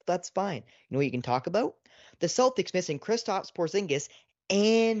 That's fine. You know what you can talk about? The Celtics missing Kristaps Porzingis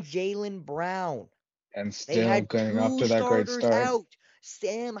and Jaylen Brown. And still going up to that great start. Out.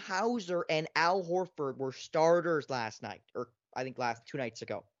 Sam Hauser and Al Horford were starters last night, or I think 2 nights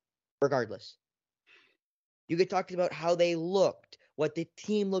ago. Regardless, you could talk about how they looked, what the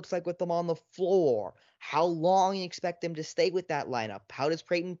team looks like with them on the floor, how long you expect them to stay with that lineup. How does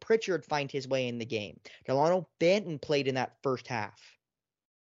Peyton Pritchard find his way in the game? Delano Benton played in that first half.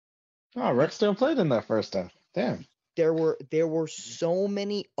 Oh, Rex still played in that first half. Damn. There were so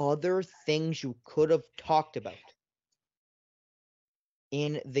many other things you could have talked about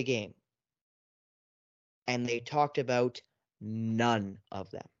in the game. And they talked about none of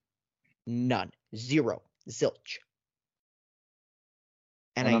them. None. Zero. Zilch.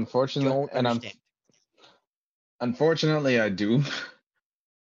 And I don't understand. Unfortunately, I do.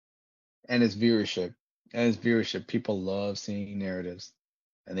 And it's viewership. People love seeing narratives.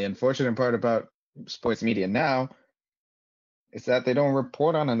 And the unfortunate part about sports media now is that they don't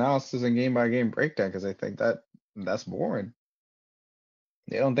report on analysis and game-by-game breakdown because they think that's boring.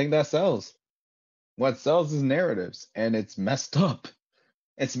 They don't think that sells. What sells is narratives, and it's messed up.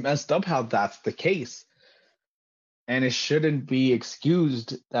 It's messed up how that's the case. And it shouldn't be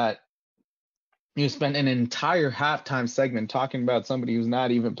excused that you spent an entire halftime segment talking about somebody who's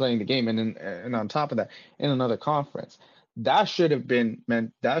not even playing the game, and on top of that, in another conference. That should have been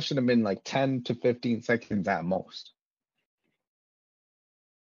like 10 to 15 seconds at most.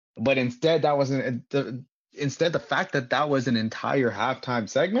 But instead, that wasn't instead the fact that that was an entire halftime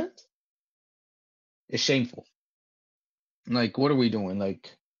segment is shameful. Like, what are we doing?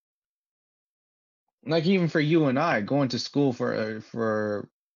 Like even for you and I going to school for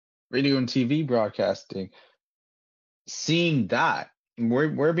radio and TV broadcasting, seeing that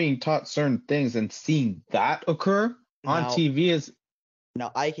we're being taught certain things, and seeing that occur on TV is.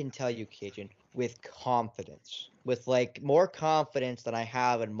 Now I can tell you, Kajan, with confidence, with like more confidence than I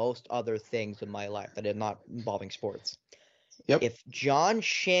have in most other things in my life that are not involving sports. Yep. If John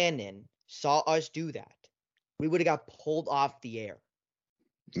Shannon saw us do that, we would have got pulled off the air.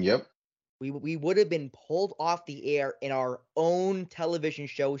 Yep. We would have been pulled off the air in our own television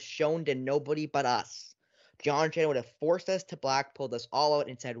show shown to nobody but us. John Shannon would have forced us to black, pulled us all out,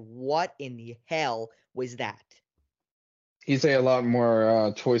 and said, "What in the hell was that?" He'd say a lot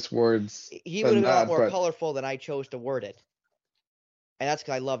more choice words. He would have been a lot more colorful than I chose to word it. And that's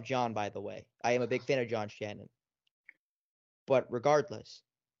because I love John, by the way. I am a big fan of John Shannon. But regardless,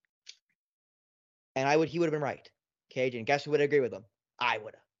 and he would have been right. Cajun, guess who would agree with him? I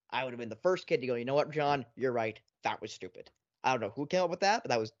would have. I would have been the first kid to go, you know what, John, you're right. That was stupid. I don't know who came up with that, but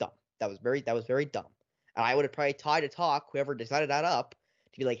that was dumb. That was very dumb. And I would have probably tried to talk whoever decided that up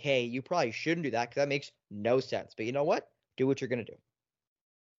to be like, hey, you probably shouldn't do that because that makes no sense. But you know what? Do what you're going to do.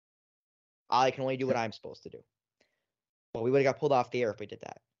 I can only do what I'm supposed to do. Well, we would have got pulled off the air if we did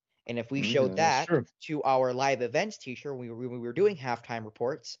that. And if we showed that to our live events teacher when we were doing halftime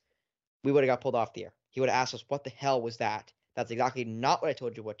reports, we would have got pulled off the air. He would have asked us, what the hell was that? That's exactly not what I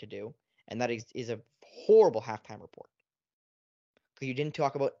told you what to do. And that is a horrible halftime report. Because you didn't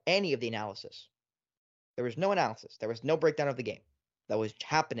talk about any of the analysis. There was no analysis. There was no breakdown of the game that was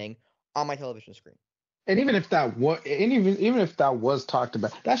happening on my television screen. And even if that was talked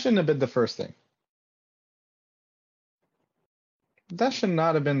about, that shouldn't have been the first thing. That should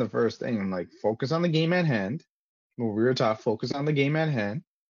not have been the first thing. And like, focus on the game at hand. What we were taught, focus on the game at hand.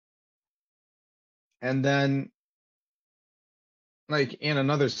 And then, like, in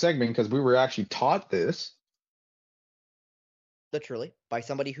another segment, because we were actually taught this. Literally, by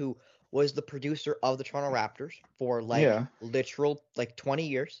somebody who was the producer of the Toronto Raptors for literal 20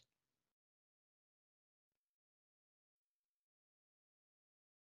 years.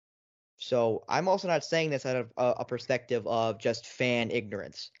 So I'm also not saying this out of a perspective of just fan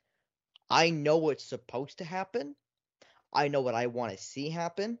ignorance. I know what's supposed to happen. I know what I want to see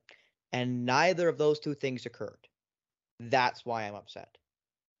happen. And neither of those two things occurred. That's why I'm upset.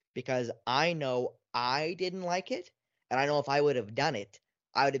 Because I know I didn't like it. And I know if I would have done it,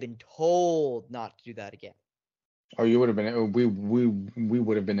 I would have been told not to do that again. Or you would have been, we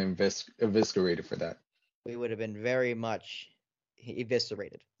would have been eviscerated for that. We would have been very much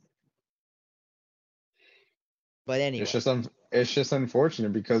eviscerated. But anyway, it's just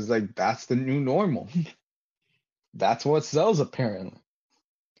unfortunate because like that's the new normal. That's what sells apparently.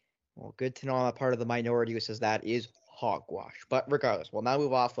 Well, good to know I'm a part of the minority who says that is hogwash. But regardless, we'll now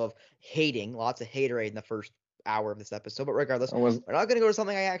move off of hating, lots of haterade in the first hour of this episode. But regardless, we're not going to go to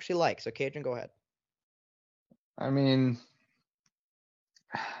something I actually like. So, Cajun, go ahead. I mean,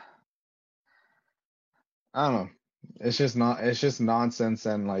 I don't know. It's just nonsense,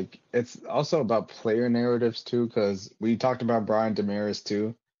 and like it's also about player narratives too, because we talked about Brian Damaris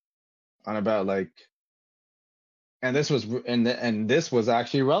too, on about like, and this was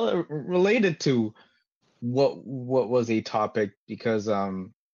actually related to what was a topic because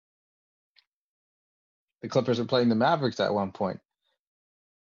the Clippers were playing the Mavericks at one point.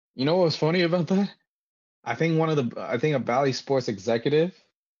 You know what was funny about that? I think a Bally Sports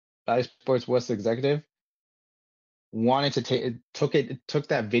West executive wanted to took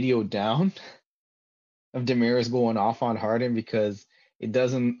that video down of Damaris going off on Harden because it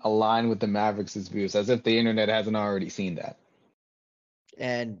doesn't align with the Mavericks' views, as if the internet hasn't already seen that.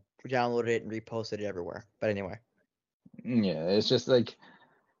 And downloaded it and reposted it everywhere. But anyway. Yeah, it's just like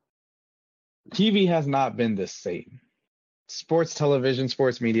TV has not been the same. Sports television,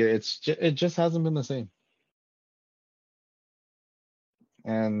 sports media, it just hasn't been the same.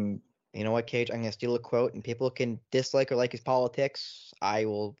 And you know what, Cage? I'm gonna steal a quote, and people can dislike or like his politics. I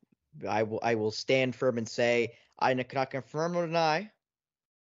will stand firm and say I cannot confirm or deny,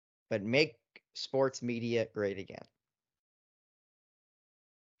 but make sports media great again.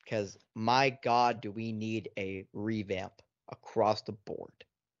 Because my God, do we need a revamp across the board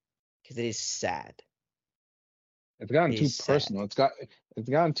because it is sad. It's gotten It too is personal. sad. It's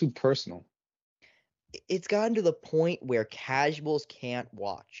gotten too personal. It's gotten to the point where casuals can't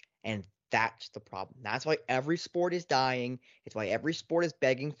watch, and that's the problem. That's why every sport is dying. It's why every sport is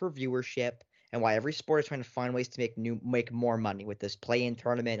begging for viewership, and why every sport is trying to find ways to make more money with this play-in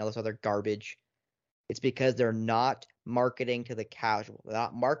tournament and all this other garbage. It's because they're not marketing to the casual. They're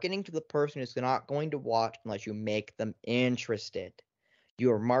not marketing to the person who's not going to watch unless you make them interested.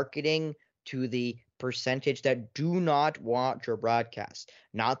 You are marketing to the percentage that do not watch your broadcast,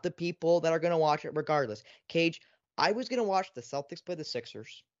 not the people that are going to watch it regardless. Cage, I was going to watch the Celtics play the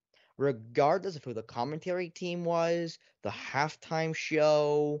Sixers, regardless of who the commentary team was, the halftime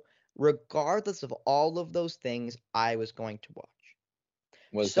show, regardless of all of those things, I was going to watch.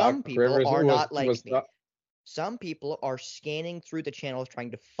 Some people are not like me. Some people are scanning through the channels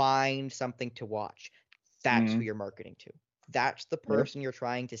trying to find something to watch. That's who you're marketing to. That's the person you're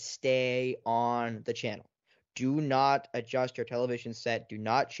trying to stay on the channel. Do not adjust your television set. Do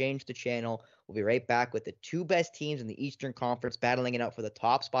not change the channel. We'll be right back with the two best teams in the Eastern Conference battling it out for the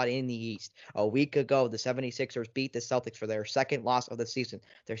top spot in the East. A week ago, the 76ers beat the Celtics for their second loss of the season,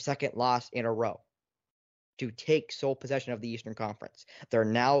 their second loss in a row, to take sole possession of the Eastern Conference. They're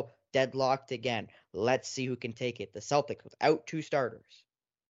now deadlocked again. Let's see who can take it. The Celtics without two starters.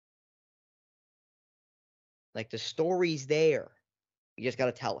 Like, the story's there. You just got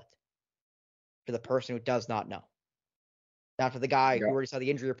to tell it to the person who does not know. Not to the guy who already saw the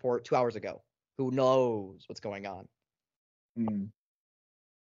injury report 2 hours ago, who knows what's going on.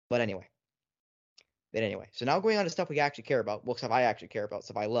 But anyway, so now going on to stuff we actually care about, well, stuff I actually care about,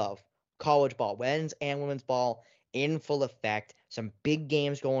 stuff I love. College ball, men's and women's ball in full effect. Some big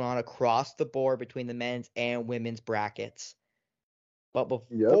games going on across the board between the men's and women's brackets. But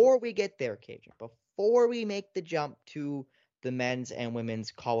before we get there, Cajun, before we make the jump to the men's and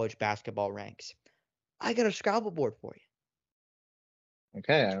women's college basketball ranks, I got a Scrabble board for you.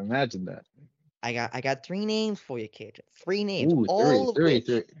 Okay, I imagine that. I got 3 names for you, Cajun. 3 names. Ooh,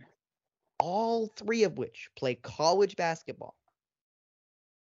 All three of which play college basketball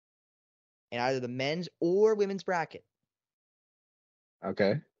in either the men's or women's bracket.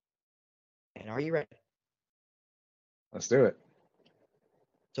 Okay. And are you ready? Let's do it.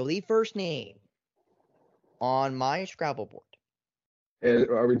 So the first name on my Scrabble board.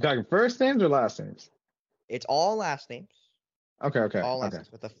 Are we talking first names or last names? It's all last names. Okay. All last names.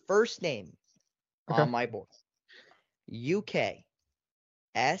 But the first name on my board. UK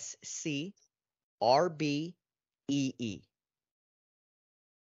SCRBEE.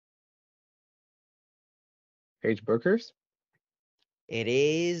 Paige Bueckers? It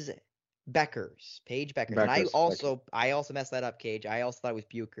is Beckers. Paige Beckers. And I also messed that up, Cage. I also thought it was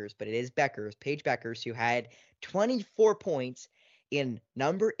Bueckers, but it is Beckers. Paige Beckers, who had 24 points in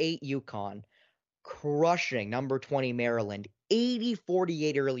number 8 UConn, crushing number 20 Maryland,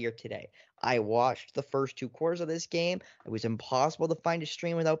 80-48 earlier today. I watched the first 2 quarters of this game. It was impossible to find a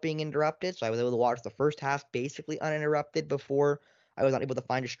stream without being interrupted, so I was able to watch the first half basically uninterrupted before I was not able to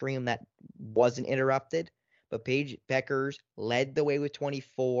find a stream that wasn't interrupted. But Paige Beckers led the way with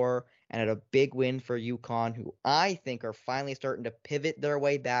 24 and had a big win for UConn, who I think are finally starting to pivot their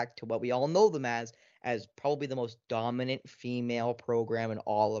way back to what we all know them as probably the most dominant female program in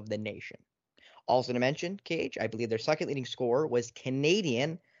all of the nation. Also to mention, Cage, I believe their second leading scorer was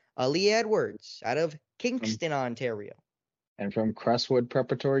Canadian Aaliyah Edwards out of Kingston, Ontario. And from Crestwood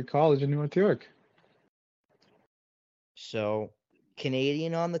Preparatory College in North York. So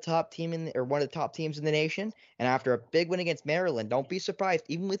Canadian on the top team or one of the top teams in the nation, and after a big win against Maryland, don't be surprised,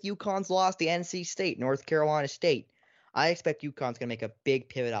 even with UConn's loss to NC State, North Carolina State, I expect UConn's going to make a big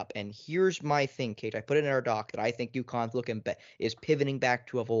pivot up. And here's my thing, Kate. I put it in our doc that I think UConn's is pivoting back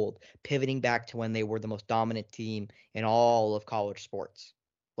to of old, pivoting back to when they were the most dominant team in all of college sports,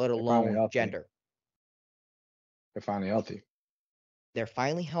 let alone gender. They're finally healthy. They're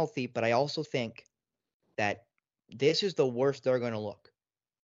finally healthy, but I also think that this is the worst they're going to look.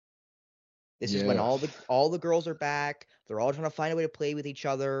 This is when all the girls are back. They're all trying to find a way to play with each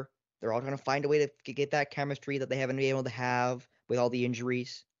other. They're all trying to find a way to get that chemistry that they haven't been able to have with all the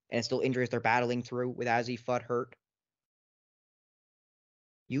injuries. And it's still injuries they're battling through with Azzy Fudd hurt.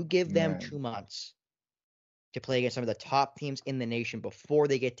 You give them 2 months to play against some of the top teams in the nation before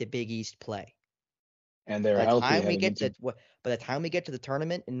they get to Big East play. And they're healthy. By the time we get to the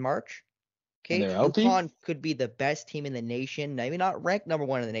tournament in March, okay, healthy? UConn could be the best team in the nation. Maybe not ranked number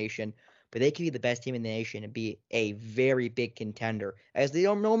 1 in the nation, but they could be the best team in the nation and be a very big contender, as they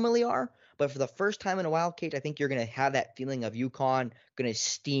don't normally are. But for the first time in a while, Kate, I think you're going to have that feeling of UConn going to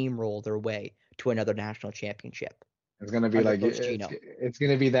steamroll their way to another national championship. It's gonna be under like Coach Gino. it's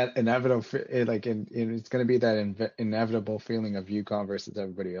gonna be that inevitable it's gonna be that inevitable feeling of UConn versus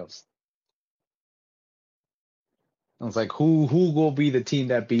everybody else. I was like, who will be the team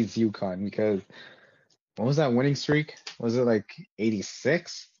that beats UConn? Because what was that winning streak? Was it like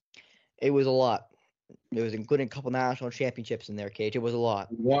 86? It was a lot. It was including a couple national championships in there, Cage. It was a lot.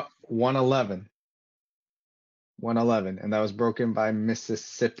 111. 111, and that was broken by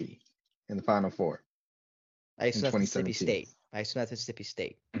Mississippi in the Final Four I in assume that's Mississippi 2017.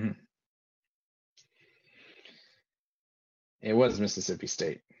 State. Mhm. It was Mississippi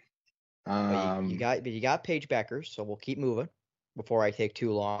State. But you got Paige Beckers, so we'll keep moving before I take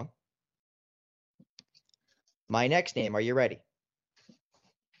too long. My next name, are you ready?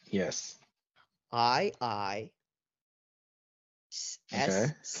 Yes. I Okay.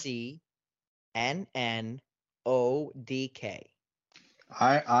 SCNNODK.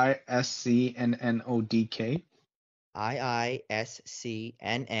 IISCNNODK.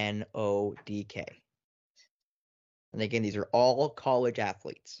 IISCNNODK. And again, these are all college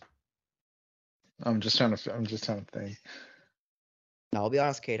athletes. I'm just trying to think. Now, I'll be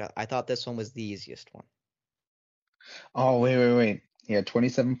honest, Kate, I thought this one was the easiest one. Oh, wait. Yeah,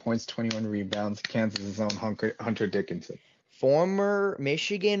 27 points, 21 rebounds. Kansas' own Hunter Dickinson. Former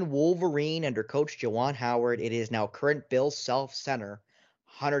Michigan Wolverine under Coach Juwan Howard. It is now current Bills self-center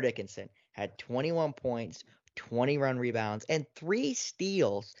Hunter Dickinson had 21 points, 20 rebounds, and 3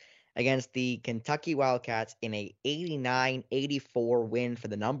 steals against the Kentucky Wildcats in a 89-84 win for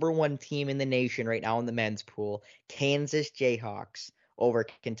the number 1 team in the nation right now in the men's pool, Kansas Jayhawks over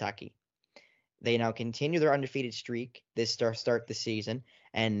Kentucky. They now continue their undefeated streak this start the season,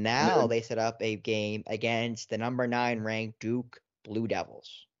 and now they set up a game against the number 9 ranked Duke Blue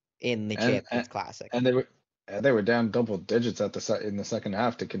Devils in the Champions Classic. And they were down double digits in the second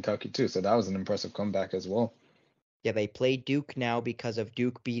half to Kentucky too, so that was an impressive comeback as well. Yeah, they play Duke now because of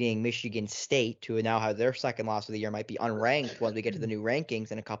Duke beating Michigan State, who now have their second loss of the year, might be unranked once we get to the new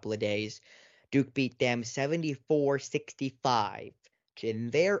rankings in a couple of days. Duke beat them 74-65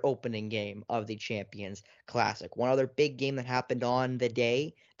 in their opening game of the Champions Classic. One other big game that happened on the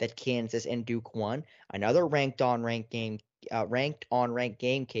day that Kansas and Duke won, another ranked on ranked game,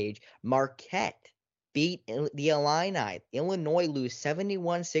 Cage. Marquette beat the Illini. Illinois lose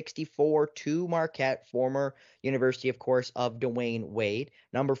 71-64 to Marquette, former University, of course, of Dwayne Wade.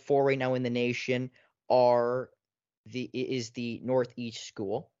 Number 4 right now in the nation is the Northeast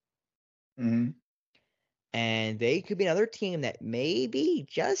school. Mm-hmm. And they could be another team that maybe,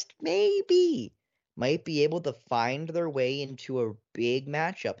 just maybe, might be able to find their way into a big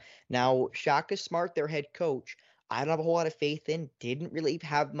matchup. Now, Shaka Smart, their head coach, I don't have a whole lot of faith in. Didn't really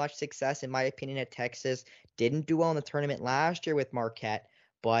have much success, in my opinion, at Texas. Didn't do well in the tournament last year with Marquette.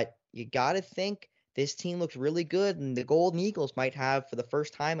 But you got to think this team looks really good, and the Golden Eagles might have, for the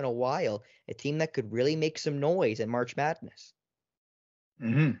first time in a while, a team that could really make some noise in March Madness.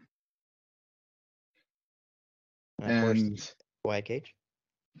 Mm-hmm. And of course, go ahead, Cage.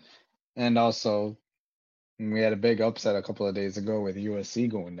 And also, we had a big upset a couple of days ago with USC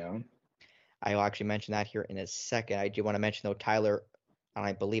going down. I will actually mention that here in a second. I do want to mention, though, Tyler, and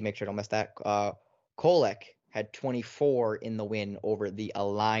I believe, make sure I don't mess that, Kolek had 24 in the win over the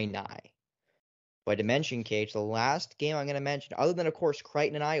Illini. But to mention, Cage, the last game I'm going to mention, other than, of course,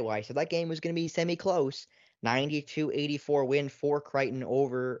 Creighton and Iowa, I said that game was going to be semi-close. 92-84 win for Creighton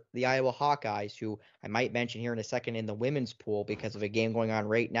over the Iowa Hawkeyes, who I might mention here in a second in the women's pool because of a game going on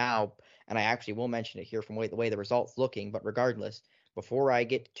right now. And I actually will mention it here from the way the results looking. But regardless, before I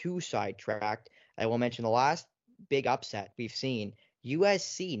get too sidetracked, I will mention the last big upset we've seen.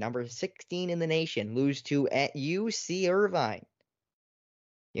 USC, number 16 in the nation, lose to UC Irvine.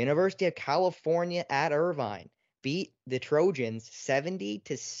 University of California at Irvine beat the Trojans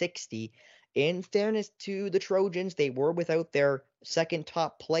 70-60. In fairness to the Trojans, they were without their second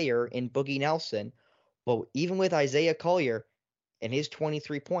top player in Boogie Nelson. But even with Isaiah Collier and his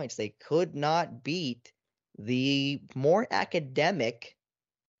 23 points, they could not beat the more academic,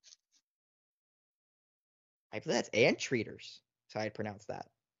 I believe that's Anteaters. That's how I pronounce that.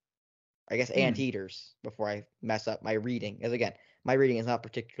 I guess Anteaters, before I mess up my reading. As again, my reading is not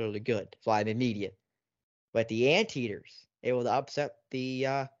particularly good, so I'm immediate. But the Anteaters able to upset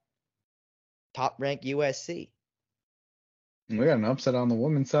the top-ranked USC. We got an upset on the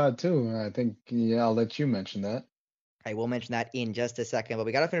women's side too. I think, yeah, I'll let you mention that. I will mention that in just a second, but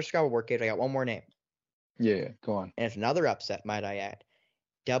we got to finish Scrabble work, Cage. I got one more name. Yeah, go on. And it's another upset, might I add.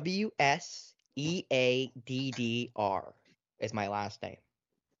 WSEADDR is my last name.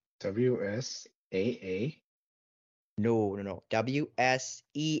 WSAA? No. WSEADDR.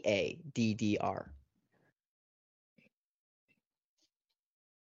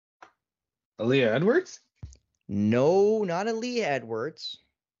 Aaliyah Edwards? No, not Aaliyah Edwards.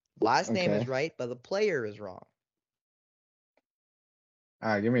 Last name is Okay. right, but the player is wrong. All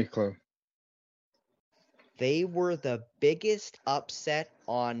right, give me a clue. They were the biggest upset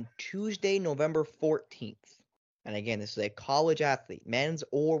on Tuesday, November 14th. And again, this is a college athlete, men's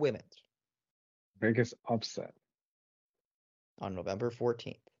or women's, Biggest upset. on November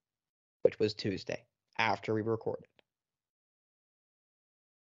 14th, which was Tuesday, after we recorded.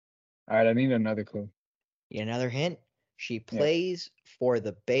 All right, I need another clue. Another hint, she Yeah. plays for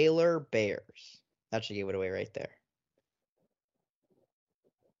the Baylor Bears. That should give it away right there.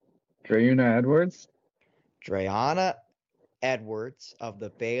 Drayuna Edwards? Drayana Edwards of the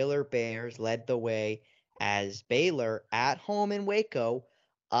Baylor Bears led the way as Baylor at home in Waco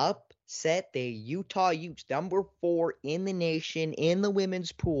upset the Utah Utes, number 4 in the nation in the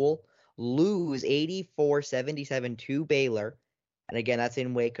women's pool, lose 84-77 to Baylor. And again, that's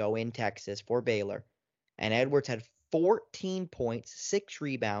in Waco in Texas for Baylor. And Edwards had 14 points, 6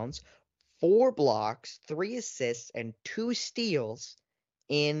 rebounds, 4 blocks, 3 assists, and 2 steals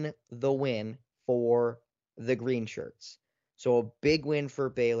in the win for the Green Shirts. So a big win for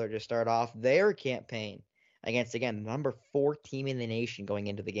Baylor to start off their campaign against, again, the number 4 team in the nation going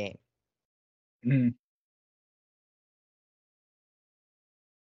into the game. Mm.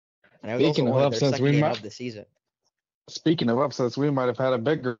 And it was also only their second game of the season. Speaking of upsets, we might have had a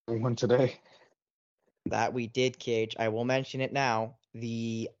bigger one today. That we did, Cage. I will mention it now.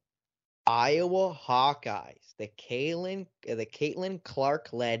 The Iowa Hawkeyes, the Caitlin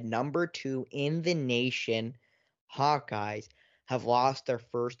Clark-led number 2 in the nation Hawkeyes, have lost their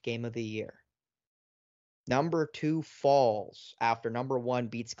first game of the year. Number 2 falls after number 1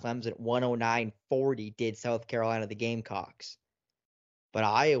 beats Clemson 109-40, did South Carolina, the Gamecocks. But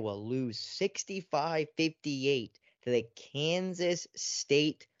Iowa lose 65-58 to the Kansas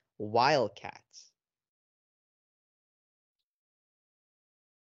State Wildcats.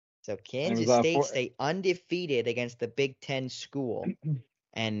 So Kansas State stay undefeated against the Big Ten school.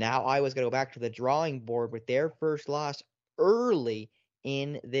 And now Iowa's going to go back to the drawing board with their first loss early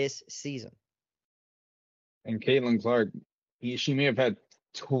in this season. And Caitlin Clark, she may have had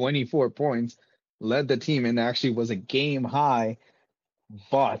 24 points, led the team, and actually was a game high,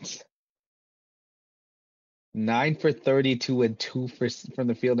 but 9 for 32 and 2 from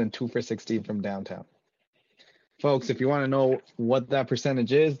the field and 2 for 16 from downtown. Folks, if you want to know what that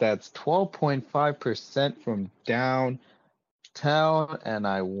percentage is, that's 12.5% from downtown. And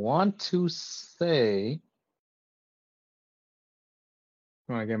I want to say,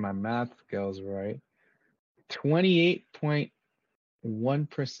 I want to get my math skills right,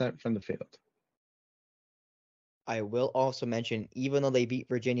 28.1% from the field. I will also mention, even though they beat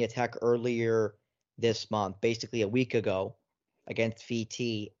Virginia Tech earlier this month, basically a week ago, against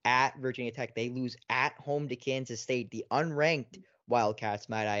VT at Virginia Tech, they lose at home to Kansas State, the unranked Wildcats,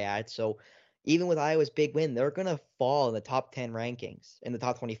 might I add. So even with Iowa's big win, they're going to fall in the top 10 rankings, in the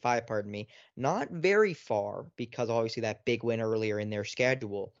top 25, pardon me. Not very far, because obviously that big win earlier in their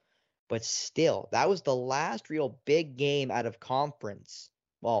schedule. But still, that was the last real big game out of conference.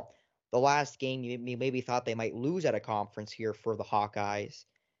 Well, the last game you maybe thought they might lose at a conference here for the Hawkeyes.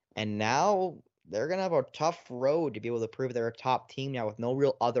 And now they're going to have a tough road to be able to prove they're a top team now with no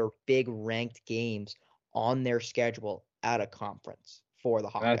real other big ranked games on their schedule at a conference for the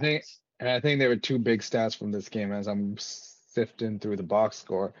Hawkeyes. I think there were 2 big stats from this game as I'm sifting through the box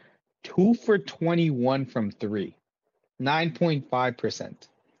score. 2 for 21 from 3, 9.5%.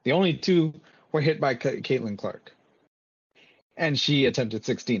 The only 2 were hit by Caitlin Clark, and she attempted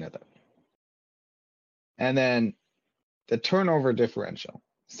 16 of them. And then the turnover differential,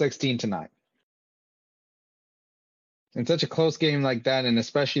 16-9. In such a close game like that, and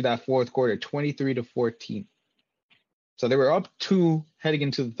especially that fourth quarter, 23-14. So they were up 2 heading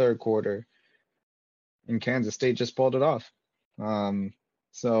into the third quarter, and Kansas State just pulled it off.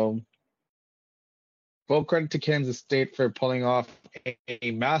 So full credit to Kansas State for pulling off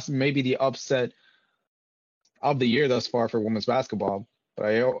a massive, maybe the upset of the year thus far for women's basketball. But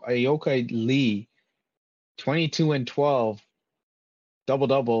Ayoka Lee, 22 and 12,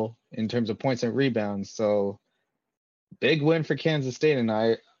 double-double in terms of points and rebounds. So big win for Kansas State and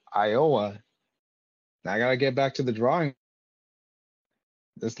Iowa. Now I got to get back to the drawing.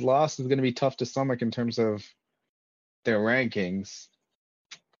 This loss is going to be tough to stomach in terms of their rankings,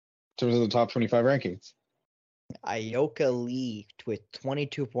 in terms of the top 25 rankings. Ayoka Lee, with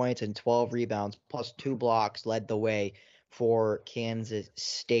 22 points and 12 rebounds, plus 2 blocks, led the way for Kansas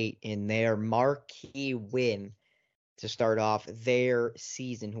State in their marquee win to start off their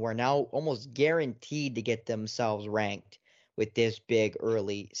season, who are now almost guaranteed to get themselves ranked with this big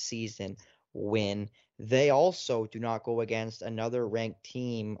early season win. They also do not go against another ranked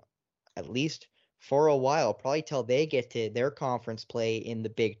team, at least for a while, probably till they get to their conference play in the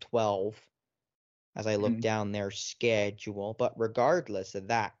Big 12 as I look down their schedule. But regardless of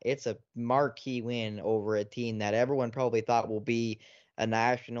that, it's a marquee win over a team that everyone probably thought will be a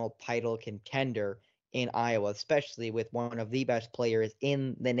national title contender in Iowa, especially with one of the best players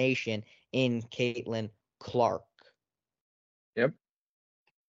in the nation in Caitlin Clark. Yep.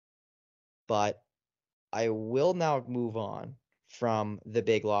 But I will now move on from the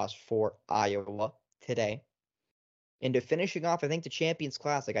big loss for Iowa today into finishing off, I think, the Champions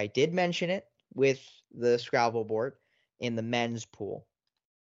Classic. I did mention it with the Scrabble board in the men's pool,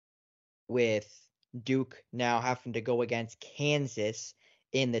 with Duke now having to go against Kansas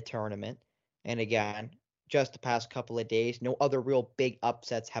in the tournament. And again, just the past couple of days, no other real big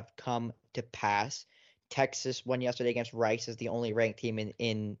upsets have come to pass. Texas won yesterday against Rice as the only ranked team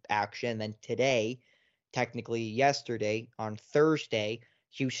in action. And then today, technically yesterday, on Thursday,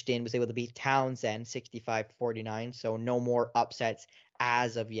 Houston was able to beat Townsend 65-49, so no more upsets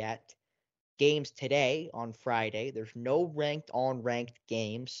as of yet. Games today on Friday, there's no ranked on ranked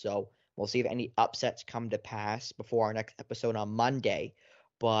games, so we'll see if any upsets come to pass before our next episode on Monday.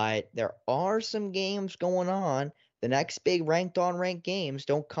 But there are some games going on. The next big ranked on ranked games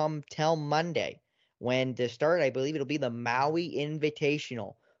don't come till Monday. When to start, I believe it'll be the Maui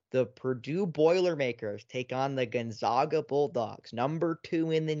Invitational. The Purdue Boilermakers take on the Gonzaga Bulldogs, number 2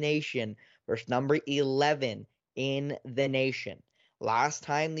 in the nation versus number 11 in the nation. Last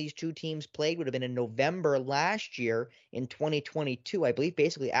time these two teams played would have been in November last year in 2022, I believe,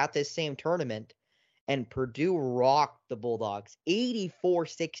 basically at this same tournament. And Purdue rocked the Bulldogs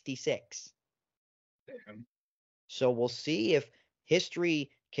 84-66. Damn. So we'll see if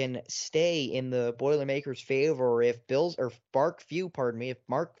history can stay in the Boilermakers' favor, or if Mark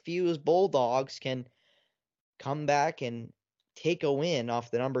Few's Bulldogs can come back and take a win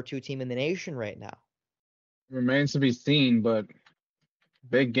off the number 2 team in the nation right now. Remains to be seen, but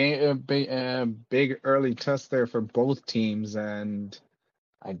big game, big early test there for both teams, and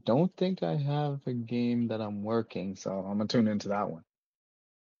I don't think I have a game that I'm working, so I'm gonna tune into that one.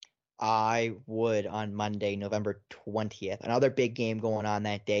 I would on Monday, November 20th. Another big game going on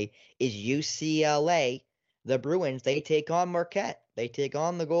that day is UCLA. The Bruins, they take on Marquette. They take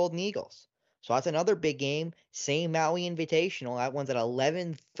on the Golden Eagles. So that's another big game. Same Maui Invitational. That one's at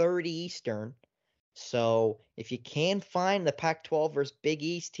 11:30 Eastern. So if you can find the Pac-12 versus Big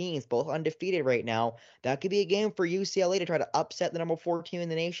East teams, both undefeated right now, that could be a game for UCLA to try to upset the number 4 team in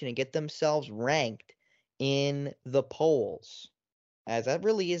the nation and get themselves ranked in the polls. As that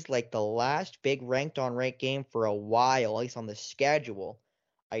really is like the last big ranked on ranked game for a while, at least on the schedule.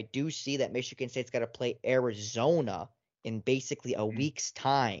 I do see that Michigan State's got to play Arizona in basically a week's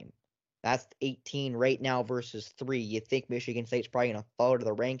time. That's 18 right now versus 3. You think Michigan State's probably going to fall to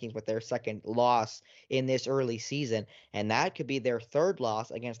the rankings with their second loss in this early season, and that could be their third loss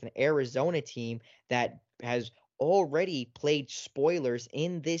against an Arizona team that has already played spoilers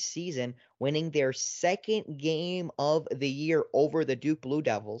in this season, winning their second game of the year over the Duke Blue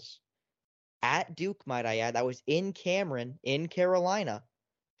Devils. At Duke, might I add. That was in Cameron, in Carolina.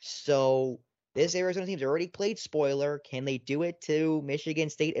 So this Arizona team's already played spoiler. Can they do it to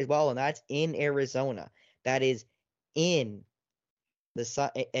Michigan State as well? And that's in Arizona. That is in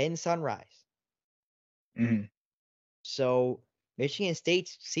Sunrise. Mm-hmm. So Michigan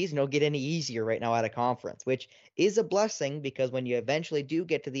State's season don't get any easier right now out of conference, which is a blessing, because when you eventually do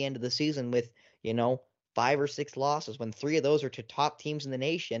get to the end of the season with, 5 or 6 losses, when 3 of those are to top teams in the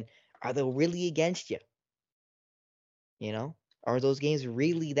nation, are they really against you? Are those games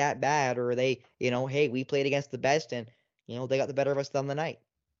really that bad? Or are they, hey, we played against the best and, they got the better of us on the night?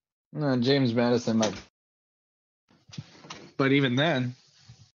 James Madison might, but even then,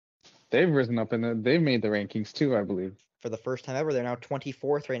 they've risen up and they've made the rankings too, I believe. For the first time ever, they're now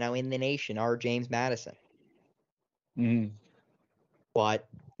 24th right now in the nation, are James Madison. Mm-hmm. But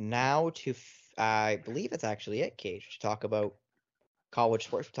now I believe it's actually it, Cage, to talk about college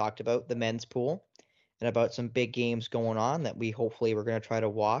sports. We talked about the men's pool and about some big games going on that we're going to try to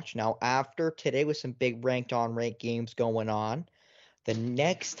watch. Now, after today with some big ranked on ranked games going on, the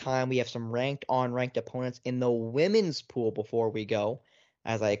next time we have some ranked on ranked opponents in the women's pool before we go,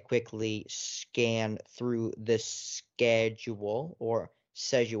 as I quickly scan through the schedule, or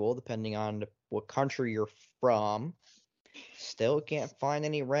schedule, depending on what country you're from. Still can't find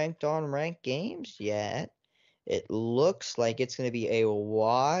any ranked on ranked games yet. It looks like it's going to be a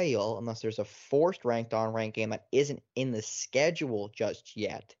while unless there's a forced ranked on ranked game that isn't in the schedule just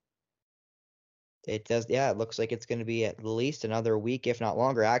yet. It does, yeah, it looks like it's going to be at least another week, if not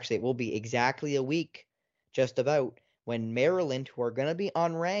longer. Actually, it will be exactly a week, just about, when Maryland, who are going to be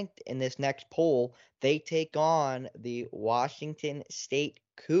unranked in this next poll, they take on the Washington State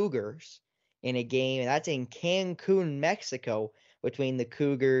Cougars in a game, and that's in Cancun, Mexico, between the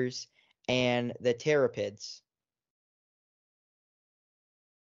Cougars and the Terrapins.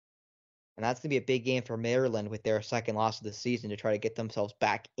 And that's going to be a big game for Maryland with their second loss of the season to try to get themselves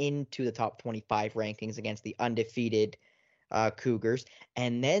back into the top 25 rankings against the undefeated Cougars.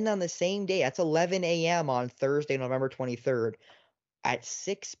 And then on the same day, that's 11 a.m. on Thursday, November 23rd, at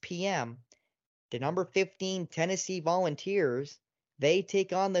 6 p.m., the number 15 Tennessee Volunteers, they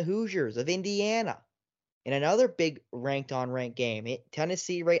take on the Hoosiers of Indiana in another big ranked-on-ranked game.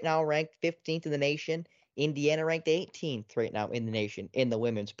 Tennessee right now ranked 15th in the nation. Indiana ranked 18th right now in the nation in the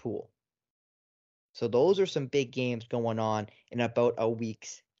women's pool. So those are some big games going on in about a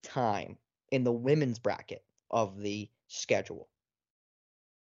week's time in the women's bracket of the schedule.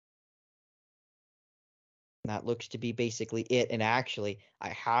 And that looks to be basically it. And actually, I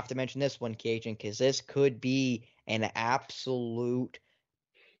have to mention this one, Cajun, because this could be an absolute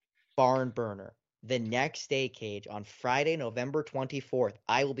barn burner. The next day, Cage, on Friday, November 24th,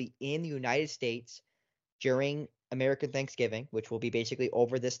 I will be in the United States during American Thanksgiving, which will be basically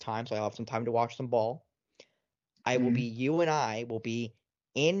over this time, so I'll have some time to watch some ball. You and I will be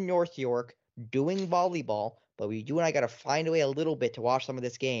in North York doing volleyball, but you and I got to find a way a little bit to watch some of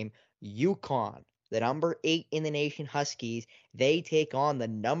this game. UConn, the number 8 in the nation Huskies, they take on the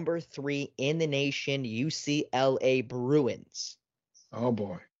number 3 in the nation UCLA Bruins. Oh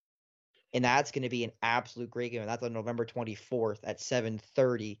boy. And that's going to be an absolute great game. And that's on November 24th at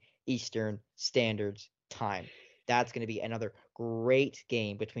 7:30 Eastern Standard Time. That's going to be another great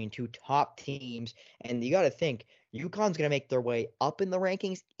game between two top teams. And you got to think, UConn's going to make their way up in the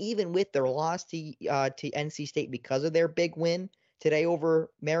rankings, even with their loss to NC State because of their big win today over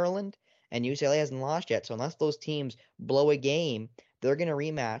Maryland. And UCLA hasn't lost yet. So unless those teams blow a game, they're going to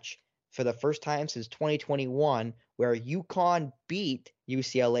rematch for the first time since 2021, where UConn beat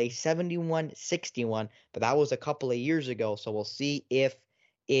UCLA 71-61. But that was a couple of years ago. So we'll see if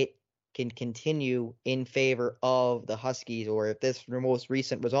it can continue in favor of the Huskies, or if this most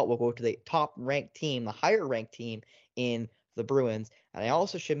recent result will go to the top-ranked team, the higher-ranked team in the Bruins. And I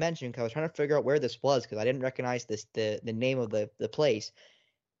also should mention, because I was trying to figure out where this was, because I didn't recognize the name of the place.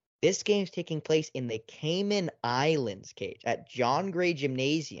 This game's taking place in the Cayman Islands, Cage, at John Gray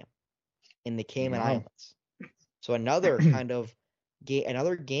Gymnasium in the Cayman Islands. So another kind of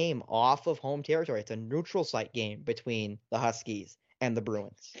another game off of home territory. It's a neutral site game between the Huskies and the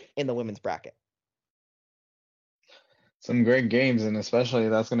Bruins in the women's bracket. Some great games, and especially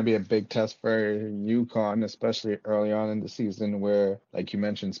that's going to be a big test for UConn, especially early on in the season where, like you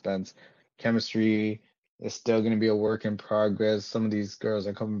mentioned, Spence, chemistry is still going to be a work in progress. Some of these girls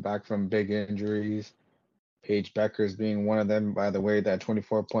are coming back from big injuries. Paige Beckers being one of them, by the way, that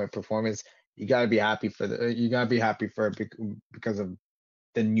 24-point performance. You got to be happy for her because of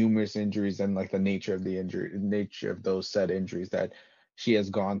the numerous injuries and like the nature of those said injuries that she has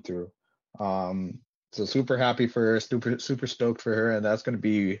gone through. So super happy for her, super stoked for her, and that's gonna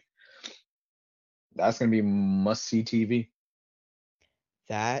be must see TV.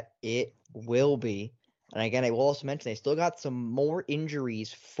 That it will be. And again, I will also mention they still got some more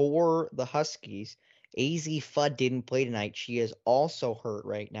injuries for the Huskies. AZ Fudd didn't play tonight. She is also hurt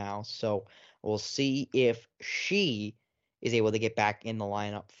right now. So we'll see if she is able to get back in the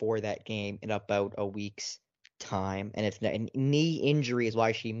lineup for that game in about a week's time. And it's a knee injury is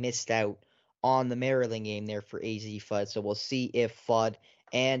why she missed out on the Maryland game there for AZ Fudd. So we'll see if Fudd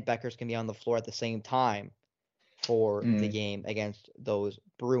and Beckers can be on the floor at the same time for the game against those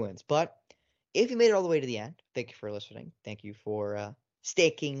Bruins. But if you made it all the way to the end, thank you for listening. Thank you for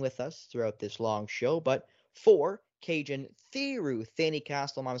sticking with us throughout this long show. But for Kajan Thiru, Thaney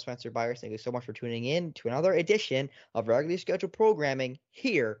Castle, I'm Spencer Byers. Thank you so much for tuning in to another edition of regularly scheduled programming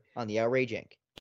here on the Outrage Inc.